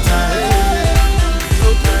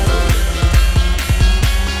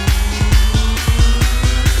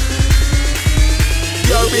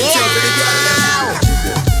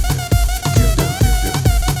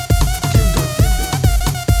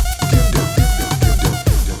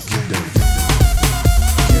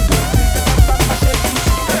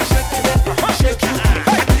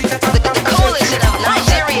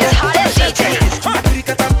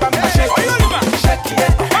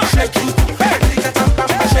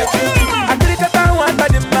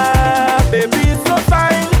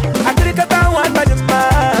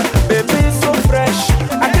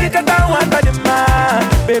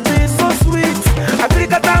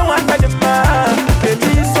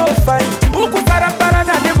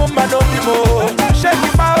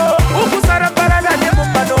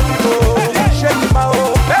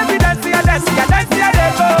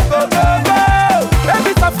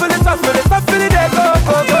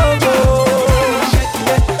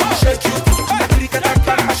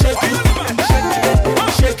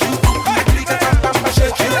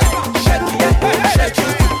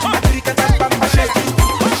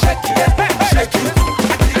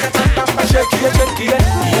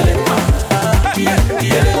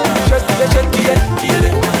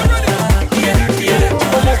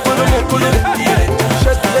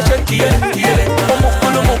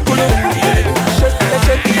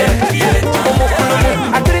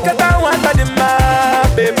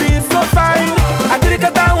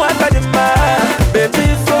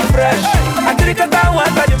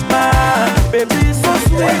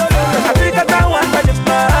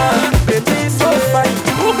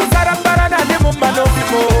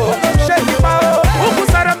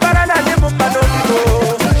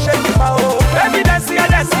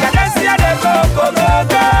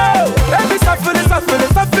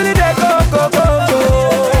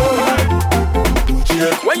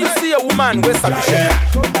 When you see a woman with a share,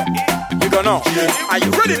 you gonna know. Are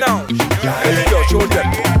you ready now? Yo, show them.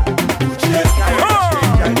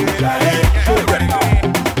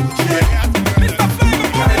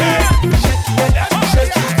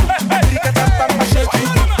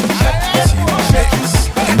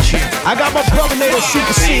 I got my brother named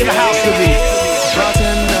Super C in the house with me.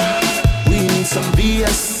 Bartender, we need some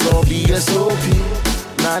BS or BSOP.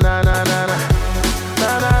 Na na na na na.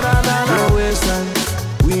 Na na na na na. No wasteland.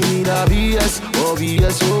 We need a BS or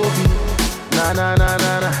BSOP. Na na na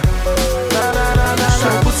na na. Na na na na. So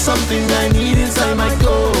put something I need inside my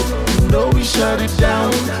coat. You know we shut it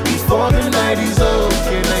down before the night is over.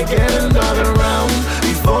 Can I get another round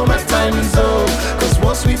before my time is over? Cause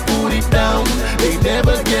once we put it down, they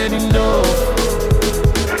never get enough.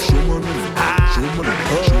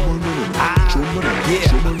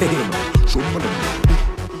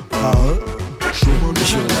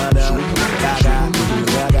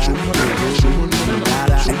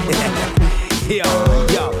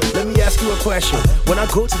 Yo, let me ask you a question. When I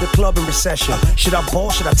go to the club in recession, should I ball?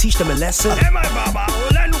 Should I teach them a lesson?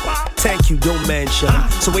 Thank you, don't mention.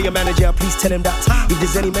 So when your manager, please tell him that if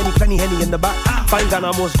there's any many plenty henny in the back, find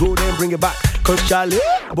Ghana, I must go there and bring it back. Cause Charlie,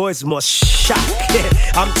 boys must shock.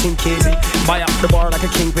 I'm thinking, buy up the bar like a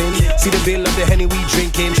kingpin. See the bill of the henny we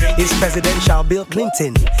drinking. It's presidential Bill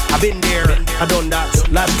Clinton. I've been there, I done that.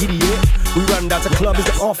 Last year, we run that. The club is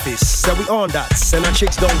the office, so we on that. And our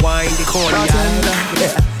chicks don't whine, they corny.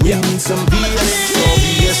 We need some BS or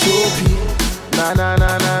BSOP. Na na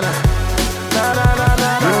na na na. Na na na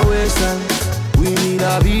na. No wasteland. We need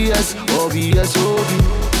a BS or BSOP.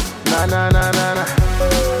 Na na na na na.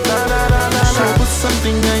 Na na na na. So put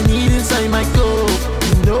something I need inside my coat.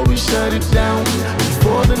 You know we shut it down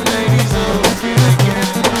before the night is over.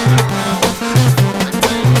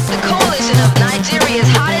 The coalition of Nigeria's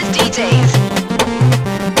hottest DJs.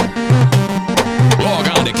 Log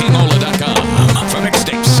on to kingola.com for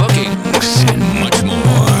mixtapes, bookings, and much more.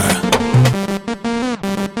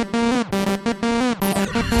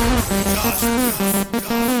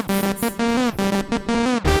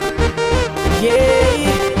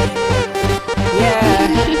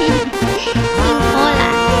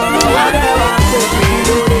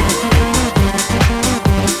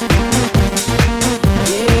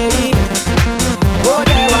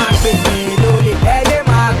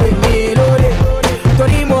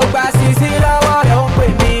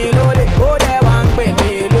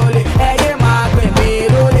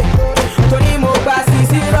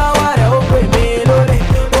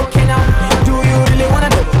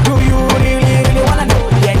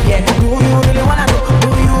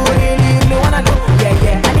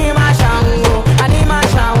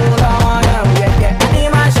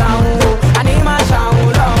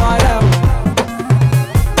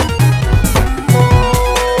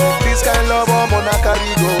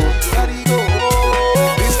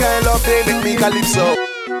 Calypso.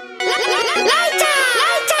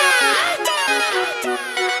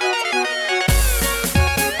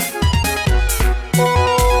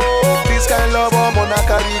 This kind of love I'm on a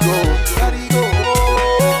carrigo.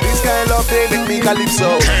 This kind of love they make me calypso.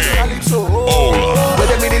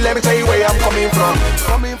 Wait a minute, let me tell you where I'm coming from.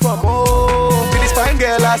 To this fine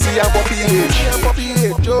girl I see I'm for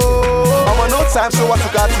PH. I'm on no time, so I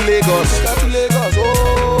took her to Lagos.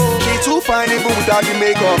 She too fine even without the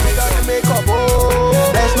makeup.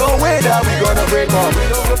 There's no way that we gonna break up.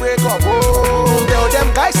 Tell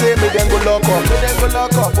them guys say me then go lock up.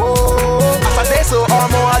 As I say so, I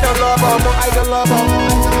don't love her.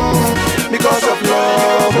 Because of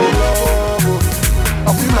love.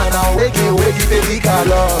 A woman now waking, baby, got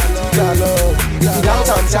love. If you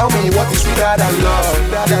downtown, tell me what is sweeter than love.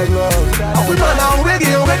 A woman now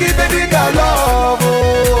waking, baby, got love.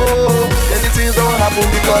 Then the things don't happen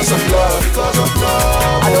because of love.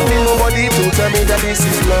 I don't need nobody to tell me that this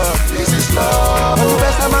is love. And the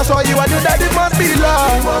first time I saw you, I knew that it must be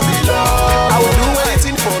love. I will do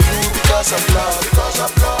anything for you because of love.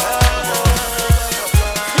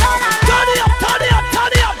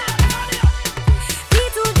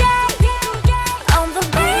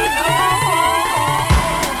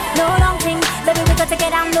 No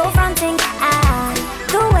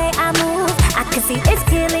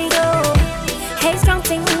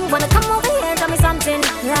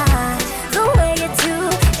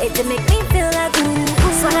They make me feel like ooh.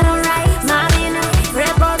 Swag it on right, my Venus.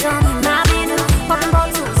 Red balls on my Venus. Popping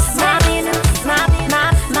bottles, my Venus. My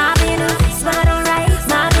Venus. Swag it on right,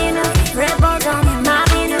 my Venus. Red balls on my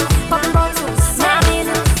Venus. Popping bottles, my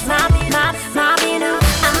Venus. My Venus.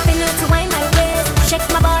 I'm finna to wind my waist. Shake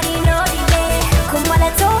my body, no delay. Come while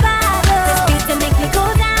it's over. This beat to make me go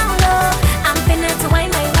down low. I'm finna to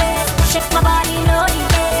wind my waist. Shake my body, no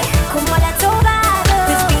delay. Come while it's over.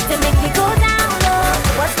 This beat to make me go down low.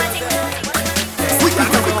 What's my thing?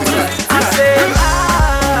 I said I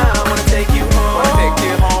wanna take you home. Wanna take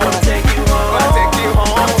you home. Wanna take you home. Wanna take you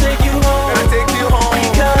home. Wanna take you home. Wanna take you home.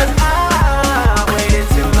 Because I waited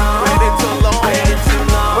too long. Waited too long. Waited too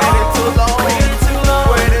long. Waited too long. Waited too long.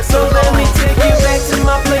 Waited so long. Let me take you back to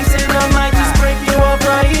my place and I might just break you off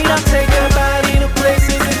right. I'll take your body to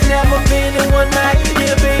places it's never been in one night.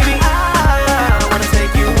 Yeah, baby, I wanna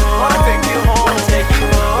take you home. Wanna take you home. Wanna take you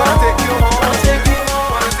home. Wanna take you home. Wanna take you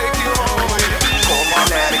home. Wanna take you home. Come on,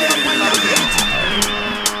 daddy.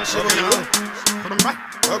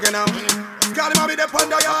 Okay now, Scotty might be the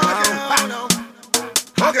panda yard now.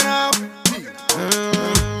 Okay now,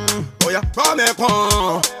 oh yeah, come here,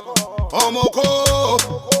 pon, omoko,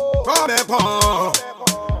 come here, pon,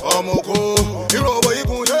 omoko. You know what you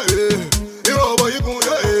can do, you know what you can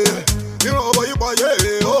do, you know what you buy,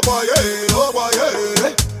 oh boy, oh boy,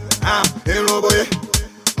 you know boy,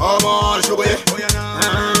 oh boy, show boy,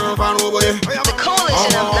 fan boy. The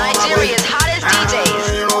coalition of Nigeria's hottest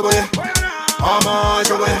DJs. You know boy.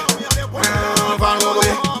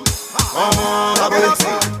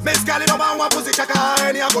 Miss Cali no man want pussy chaka.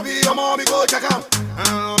 Any I go be your mom, me go check out.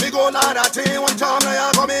 Me go like that thing one time now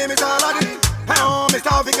you come in, Mr. Aladdin.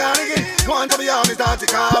 Mr. Figarigi, want to be on Mr.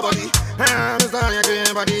 Tika body. Mr.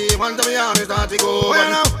 Yakin body, want to be on Mr. Tico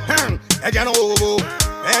body. Ejano obo,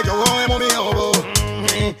 ejo emo mi obo.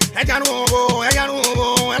 Ejano obo,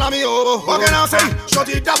 ela mi obo. Okay now say,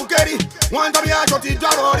 shorty double carry, want to be a shorty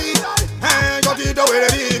double body. Shorty double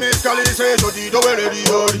ready, Miss Cali say shorty double ready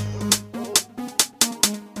body.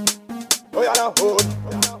 Oh yeah now, hold.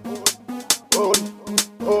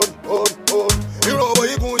 You know what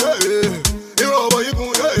you can do, you know what you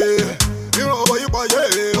can do, you know what you buy,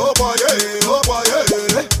 oh boy, oh boy,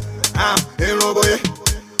 you know boy,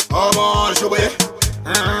 oh man, show boy,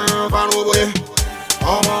 fan boy,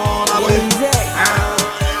 oh man, boy.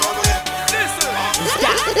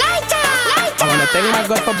 I wanna thank my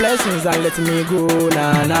God for blessings and letting me go,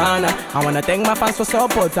 na na na. I wanna thank my fans for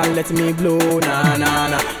support and letting me blow, na na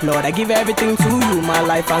na. Lord, I give everything to you, my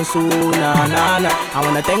life and soul, na na na. I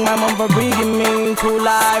wanna thank my mom for bringing me to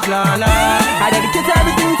life, na na. I dedicate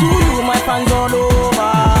everything to you, my fans all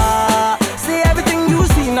over. Say everything you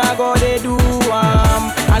see, now God they do,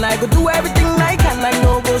 and I go do everything I can, I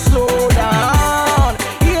no go slow down.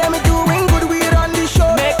 Hear me doing good, we run the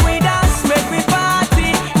show. Make we dance, make we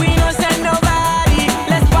party. We no send nobody.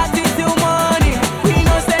 Let's party till morning. We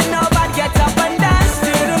no send nobody. Get up and dance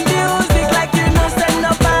to the music like you no send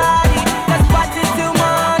nobody. Let's party till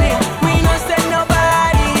morning. We no send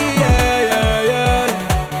nobody. Yeah.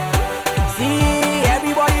 See,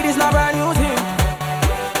 everybody, this not brand new thing.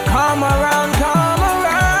 Come around.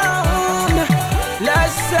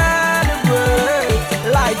 Let's celebrate.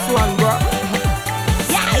 Lights one, bro.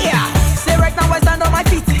 Yeah. Say right now I stand on my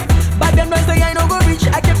feet. Back then when say I no go reach,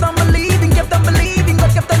 I kept on believing,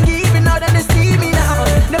 God kept on giving. Now then they see me now.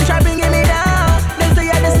 Them try bringing me down. Them say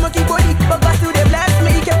I the smoky body, but God still they bless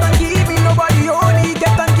me. He kept on giving, nobody only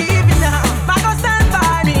kept on giving now. Back on stand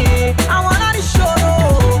by me. I wanna be show.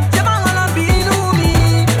 Yeah, I wanna be new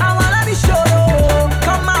me. I wanna be show.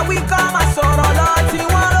 Come on, we come a sort of lot in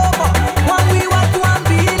one over. One we walk, one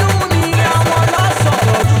be new me. I wanna sort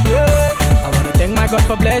of yeah. I wanna thank my God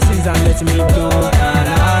for blessings and letting me go, na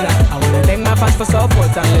na na. I wanna thank my fans for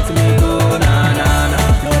support and letting me go, na na na.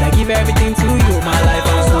 Lord, I give everything to you, my life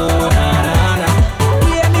and soul, na na na.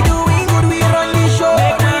 Hear me doing good, we run the show.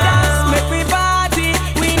 Make we dance, make we party.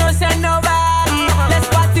 We no send nobody. Let's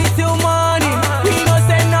party till morning. We no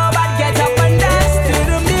send nobody. Get up and dance to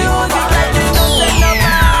the music like we no send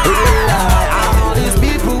nobody. All these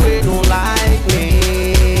people we don't like me.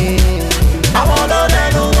 I wanna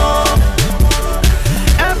let them know.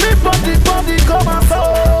 Everybody come and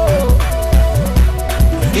flow.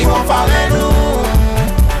 He won't follow you.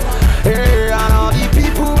 Hey, and all the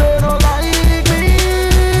people we don't like me.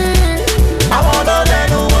 I wanna let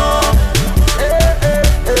them know.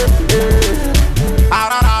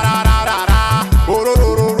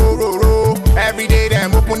 Every day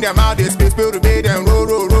them open their mouth, they space build the bed and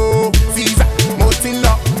roll. Visa, most in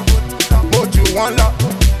luck, what you want luck.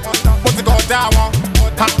 What's it called that one?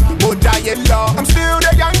 What die in love. I'm still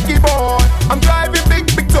the Yankee boy. I'm driving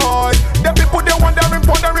big toy.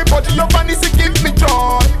 your fantasy give me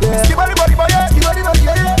joy. Skibody body boy, yeah. Skibody body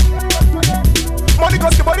yeah. Money go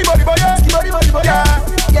skibody body boy, yeah. Skibody body boy, yeah.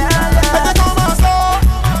 I take over slow.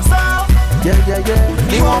 Yeah.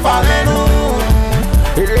 He won't fall in.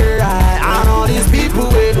 I know these people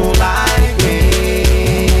we don't like me.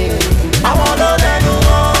 I wanna let you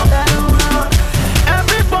know.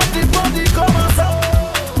 Everybody come on so.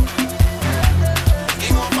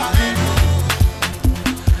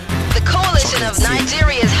 The coalition of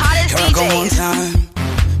Nigeria's hottest Here I go one DJs. time,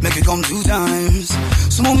 make it come 2 times.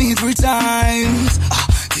 Smoke me 3 times.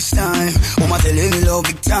 This time, my telling me love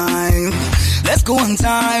big time. Let's go on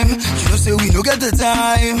time. You know say we no get the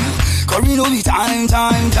time. Cause we know be time. So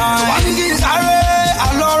I think it's hurry.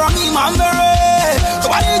 I love me man very. So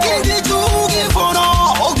I think it's you give for no.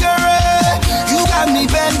 Okay, you got me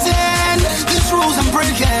bending. These rules I'm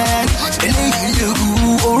breaking. Spinning you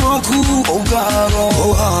oh God,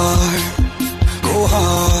 go hard. Go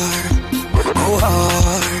hard. Go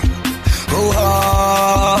hard. Go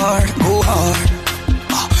hard. Go hard.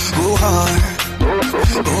 Go hard.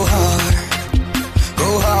 Go hard. Go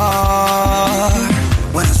hard.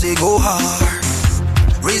 When I say go hard,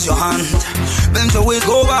 raise your hand, bend your waist,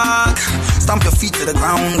 go back, stamp your feet to the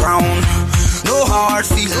ground. No hard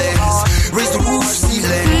feelings, raise the roof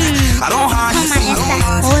ceiling. I don't hide your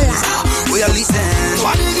feelings. We are listening. So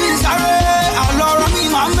I think it's sorry, I love me,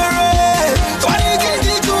 my Mary. So I think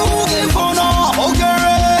it's you give for no.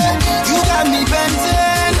 Okay, you got me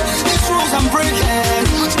bending. These rules I'm breaking.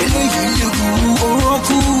 Spinning you,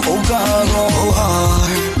 oh God, go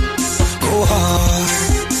hard. Go hard,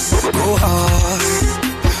 go hard,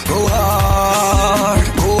 go hard,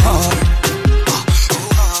 go hard,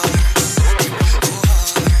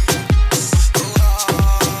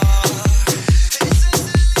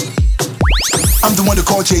 I'm the one to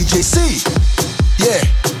call JJC. Yeah,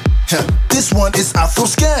 this one is Afro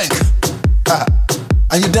Skank.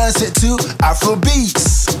 And you dance it to Afro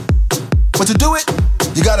Beats. But to do it,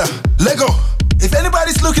 you gotta let go. If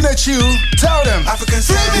anybody's looking at you, tell them African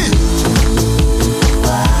Skank.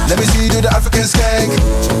 Let me see you do the African Skank.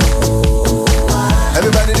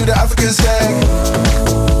 Everybody do the African Skank.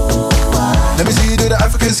 Let me see you do the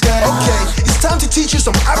African Skank. Okay, it's time to teach you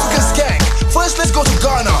some African Skank. First, let's go to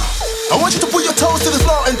Ghana. I want you to put your toes to the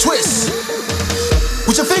floor and twist.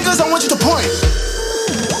 With your fingers, I want you to point.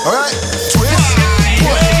 Alright? Twist,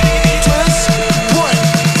 point, twist, point,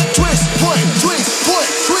 twist, point, twist, point,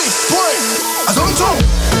 twist, point. Azonto.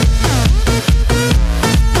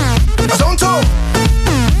 Azonto.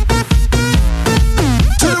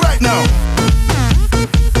 To the right now.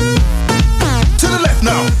 To the left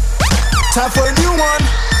now. Time for a new one.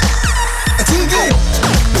 A tigi.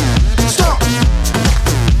 Stomp.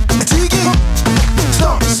 A tigi.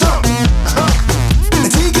 Stomp, stomp. A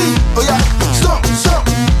tigi. Oh yeah. Stomp, stomp.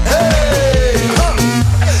 Hey.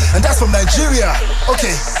 And that's from Nigeria.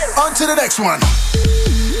 Okay, on to the next one.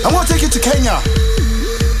 I want to take you to Kenya.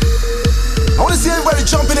 I want to see everybody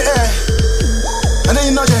jump in the air. And then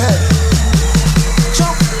you nod your head.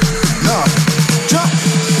 Jump, nod, jump,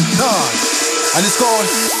 nod. And it's called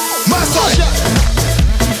Maasai.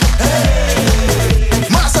 Hey,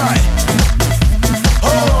 Maasai. Oh,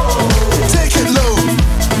 take it low.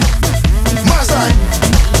 Maasai.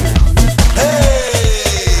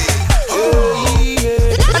 Hey. Oh,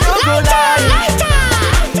 yeah. I don't go lie.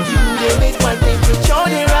 You they make my temperature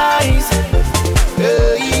they rise.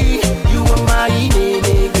 Hey, you are my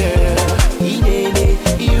inene girl. Inene,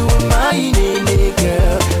 you are my inene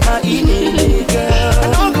girl. My inene girl. I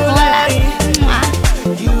don't go lie.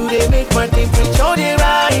 You they make my temperature they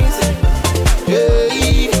rise.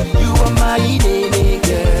 Hey, you are my inene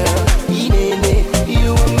girl. Inene,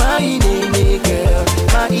 you are my inene girl.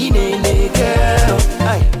 My inene girl.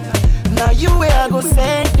 Aye. Now you where I go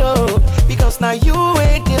send though, because now you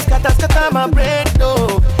ain't this scatter my brain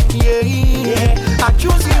though. Yeah, I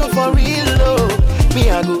choose you for real though. Me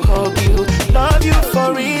I go hug you, love you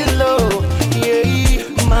for real though.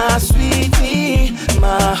 Yeah, my sweetie,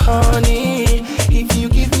 my honey. If you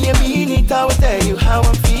give me a minute, I will tell you how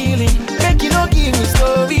I'm feeling. Make you don't give me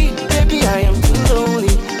story, baby I am too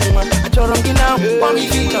lonely. I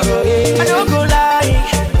don't go lie.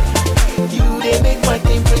 You they make my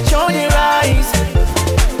temperature they rise.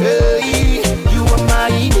 Hey, you are my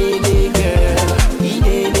inene girl.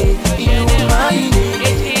 Inene, you are my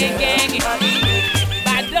inene girl.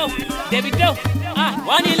 Bado, Davido,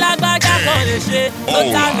 wọ́n ní lágbájá kan lè ṣe tó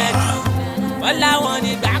ta mẹ́tù. Wọ́n láwọn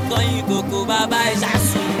ní gbà kan yín kòkó bàbá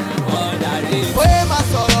ìṣàsùn ọ̀dàrẹ́. Wọ́n yé máa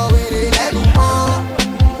sọ̀rọ̀ wèrè lẹ́nu mọ́.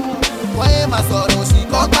 Wọ́n yé máa sọ̀rọ̀ òsì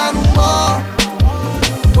kọ́gbánú mọ́.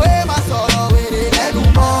 Wọ́n yé máa sọ̀rọ̀ wèrè lẹ́nu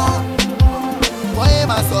mọ́. Wọ́n yé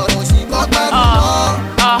máa sọ̀rọ̀ òsì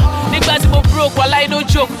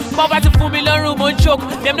choke. Poverty for me, learn room on choke.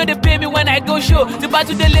 Them know they pay me when I go show. The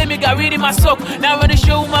battle they lay me, got rid in my sock. Now run the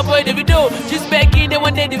show with my boy the video. Just begging, they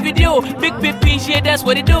want the video. Big pinch, yeah, that's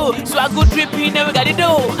what they do. So I go dripping, then we got it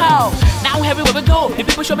do. How? Now everywhere we go, the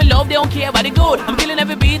people show me love, they don't care about the gold. I'm killing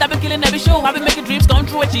every beat, I've been killing every show. I've been making dreams come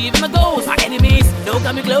true, achieving my goals. My enemies, don't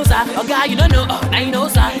come me closer. Oh God, you don't know, now you know,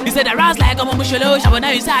 sir. You said I rise like I'm a mushalo, shower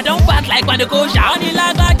now you say I don't back like when the coach. Only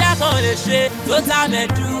like I jack on the shit, so time I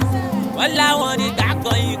do. All I want is back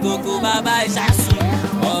on you, go, bye, Shasu.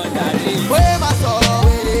 Oh, daddy. Where my sorrow,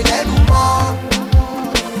 we let you more.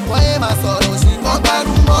 Where my sorrow, she got back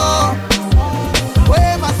more.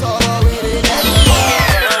 Where my sorrow, we let you more.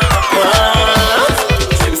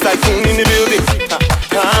 It's like king in the building.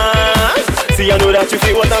 See, I know that you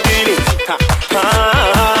feel what I'm feeling.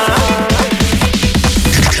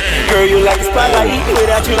 Girl, you like the spotlight, the way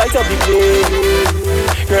that you light up the place.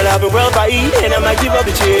 Girl, I've been well by and I might give up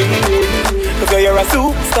the chain. Cause girl, you're a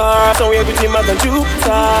superstar, so everything I can do,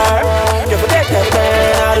 star. You forget that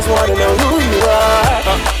man, I just wanna know who you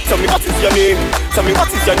are. Tell me what is your name? Tell me what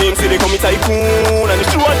is your name? Say they call me Tycoon, and it's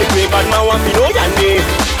true on the grave, but man want to know your name.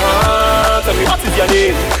 Tell me what is your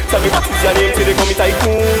name? Tell me what is your name? Say they call me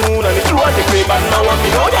Tycoon, and it's true on the grave, but man want to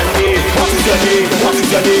know your name. What is your name? What is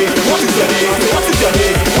your name? What is your name? What is your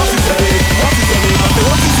name? What is your name? What is your name? I say,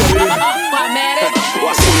 what is your name?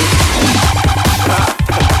 What's your name?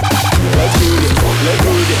 Let's do it. Let's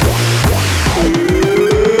do it.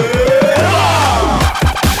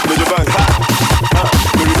 With the band,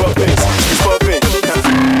 with the bumping, it's bumping.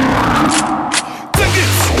 Take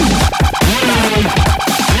it.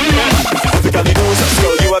 Physically do so,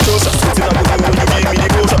 girl, you are closer. Sitting up with you when you give me the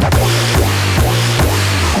closer.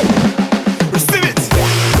 Receive it.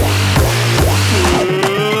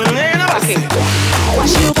 What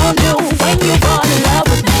you gon' do when you fall in love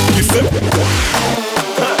with me? You see?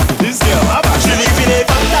 This girl, I'm actually feeling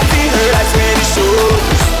fantasy. Her eyes really shows.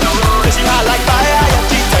 Cause she hot like fire, yeah,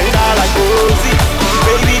 she tender like Rosie.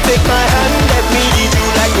 Baby, take my hand, let me lead you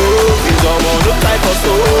like Rosie. Don't want no time for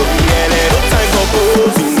story, yeah, no time for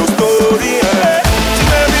posing, no story, yeah. She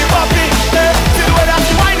made me poppy, yeah. See the way that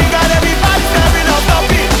she whining, got everybody staring on top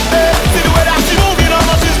it, yeah. See the way that she moving, how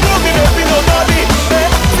much she's moving, baby, no body, yeah.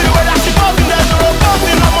 See the way that she buzzing, there's no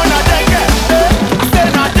buzzing, I'm on that dengue, yeah. I said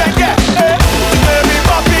not dengue, yeah. She made me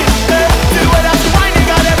poppy, yeah. See the way that she whining,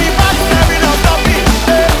 got everybody staring on top it,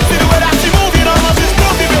 yeah. See the way that she moving, how much she's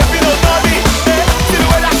moving, baby, no body, yeah. See the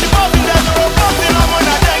way that she buzzing, there's no buzzing, I'm on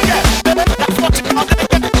that dengue, yeah. That's what she call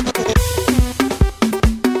dengue.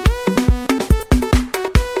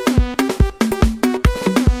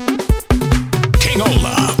 King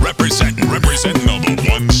Ola, representing all the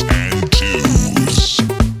ones and twos.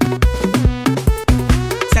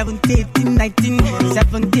 17, 18, 19,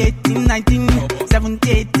 17, 18, 19,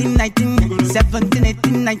 17, 18, 19, 17,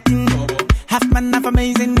 18, 19. Half man, half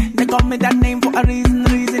amazing. They call me that name for a reason.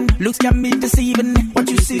 Looks can be deceiving. What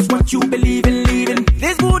you see is what you believe in, leaving.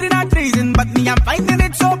 This booty not reason, but me, I'm finding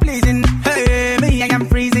it so pleasing. Hey, me, I am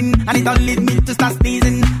freezing, and it don't lead me to start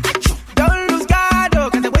sneezing. Don't lose guard, oh,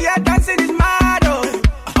 cause the way you're dancing is mad, oh.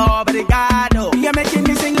 Oh, but the God, oh, you're making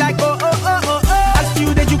me sing like, oh, oh, oh, oh, oh. Ask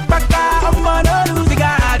you the jukebaka, I'm gonna lose the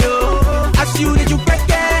guard, oh. Ask you the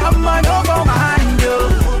jukebaka, I'm gonna go behind you.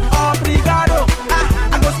 Oh, brigado,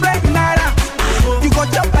 I go straight nada. You go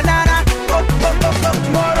jump banana, oh, oh, oh, oh,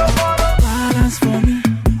 tomorrow. Balance for me,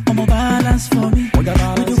 balance for me. With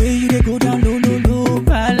the way you they go down low, low, low.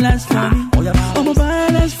 Balance for me,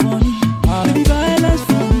 balance for me. Baby, balance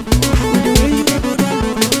for me. With the way you they go down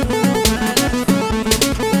low, low, low.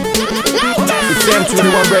 It's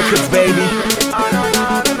M21 Records, baby.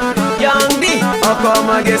 Young D, come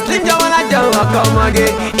again. Slim John wanna jump, come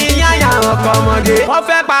again. Iyaya, come again. Wọ́n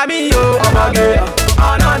fẹ́ pa mí o, ọmọge.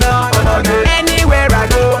 Oh no no, ọmọge. Anywhere I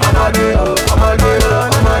go, ọmọge. Ọmọge,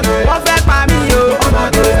 ọmọge. Wọ́n fẹ́ pa mí o,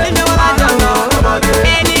 ọmọge. Slim John wanna jump, ọmọge.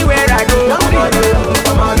 Anywhere I go, ọmọge.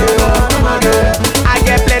 Ọmọge, ọmọge. I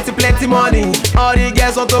get plenty money. All the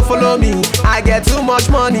girls want to follow me. I get too much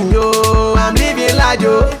money, yo. I'm living large,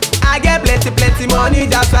 yo. I get plenty money,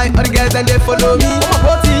 that's why all the girls and they follow me.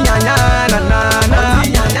 Oh, ti yanya na na na.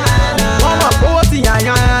 Oh, ti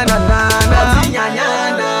yanya na na na.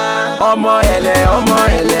 Ọmọ ẹlẹ, ọmọ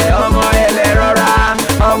ẹlẹ, ọmọ ẹlẹ rọra.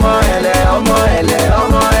 Ọmọ ẹlẹ, ọmọ ẹlẹ,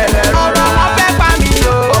 ọmọ ẹlẹ rọra. Wọ́n fẹ́ pa mí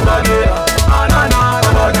o, ọmọge. Ọ̀nà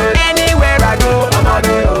ọmọge. Anywhere I go,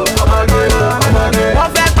 ọmọge. Ọmọge, ọmọge. Wọ́n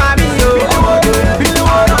fẹ́ pa mí o, ọmọge.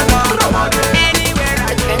 Ọ̀nà ọmọge. Anywhere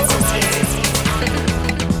I go.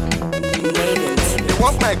 They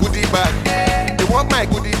want my goodie bag. They want my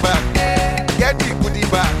goodie bag. Get the goodie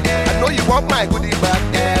bag. I know you want my goodie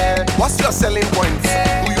bag. What's your selling points?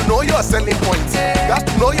 Do you know know your selling point. Got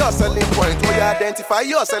to know your selling point. Oh, you identify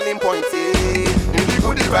your selling point. In the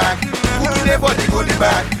goodie bag, cookie day for the goodie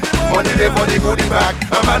bag, money day for the goodie bag,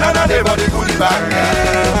 a banana day for the goodie bag.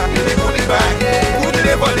 In the goodie bag, cookie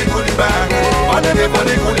day for the goodie bag, money day for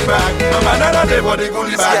the goodie bag, a banana day for the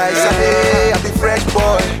goodie bag. Yeah, it's a day, I'm the fresh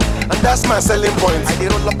boy. And that's my selling point. I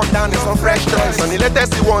roll up and down in some fresh toys. On the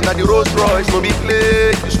latest one at the Rolls Royce. No be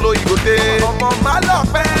play, you slow you go take. My luck,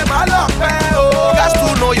 oh. You guys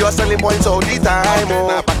to know your selling points all the time. Oh,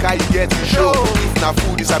 na baka you get to show. If na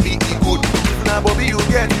food is a bit good. If na bobby you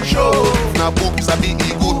get to show. If na book is a bit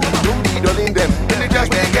good. Don't be dulling them. They just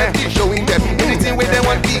get keep showing them. Anything with them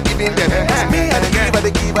want keep giving them. It's me and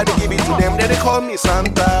they give it to them. Then they call me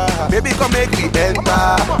Santa. Baby come make me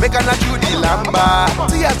enter. Make a you the lamba.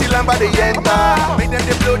 See as the lamba they enter. Make them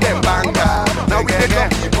they blow them banger. Now we take up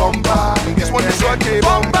the bomba. This one is what they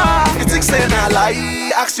bomba. It's 6 and I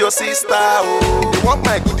lie. Ask your sister. Oh, they want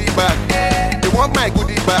my goodie bag. They want my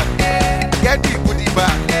goodie bag. Get the goodie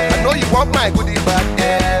bag. I know you want my goodie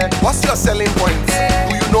bag. What's your selling point?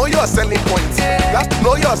 Do you know your selling point? You have to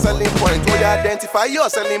know your selling point. Do you identify your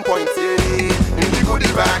selling point? In the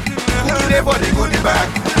goodie bag. Cookie day for the goodie bag.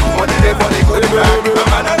 Money day for the goodie bag.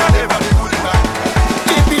 Banana day for the goodie bag.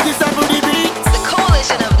 The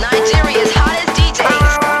coalition of Nigeria's hottest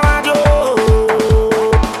DJs.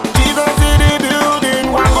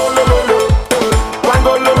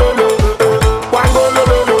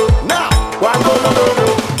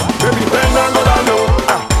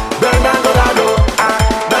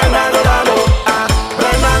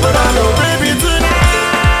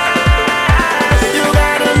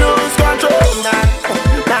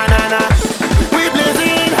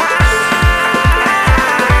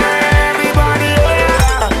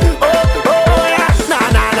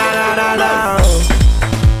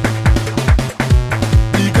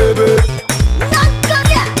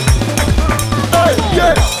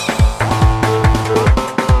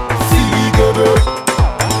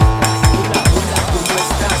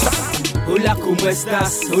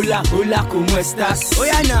 Hola, hola, ¿cómo estás?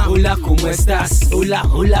 Hola, ¿cómo estás? Hola,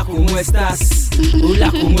 hola, ¿cómo estás?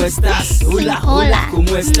 Hola, ¿cómo estás? Hola, hola,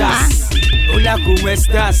 ¿cómo estás? Hola, ¿cómo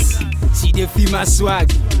estás? She defy my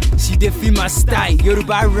swag, she defy my style.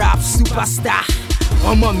 Yoruba rap superstar.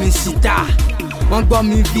 Ọmọ mi sita, wọ́n gbọ́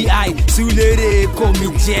mi VI. Súlérè kò mi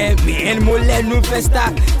jẹ́ mi ẹni mo lẹ́nu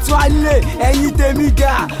festa. Tuale ẹyin tèmi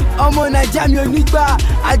ga, ọmọ Naija mi ò ní gbà.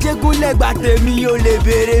 Ajégúnlẹ̀gbà tèmi ò lè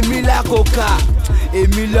béèrè mi lákòókà.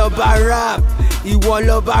 Èmi lọ́ba rap, ìwọ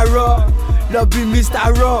lọ́ba rọ, lọ bí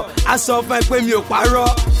Mr. Raw, a sọ fún ẹ pé mi ò parọ́.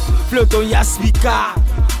 Flow tó ń ya speaker,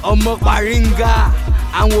 ọmọ paringa,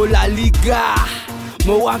 àwọn La Liga,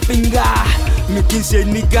 mo wá finger, mi kì í ṣe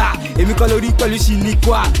nígà, èmi kọ́ lórí pẹ̀lú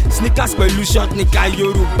ṣìníkà, sneakers pẹ̀lú short níka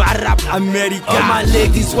Yorùbá rap America. All my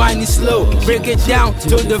ladies whine it slow, break it down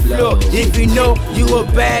to the floor. If you know you a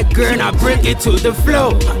bad girl, now break it to the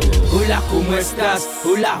floor. Hola, ¿cómo estás?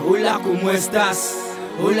 Hola, hola, ¿cómo estás?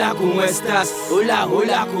 Hola, ¿cómo estás? Hola,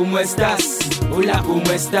 hola, ¿cómo estás? Hola, ¿cómo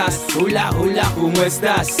estás? Hola, hola, ¿cómo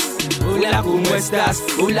estás? Hola, ¿cómo estás?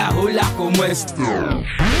 Hola, hola, ¿cómo estás?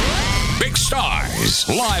 Big stars,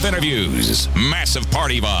 live interviews, massive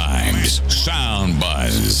party vibes, sound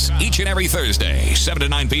buzz. Each and every Thursday, 7 to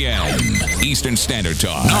 9 p.m. Eastern Standard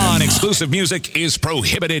Time. Non-exclusive music is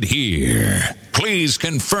prohibited here. Please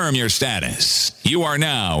confirm your status. You are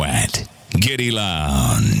now at Giddy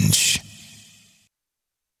Lounge.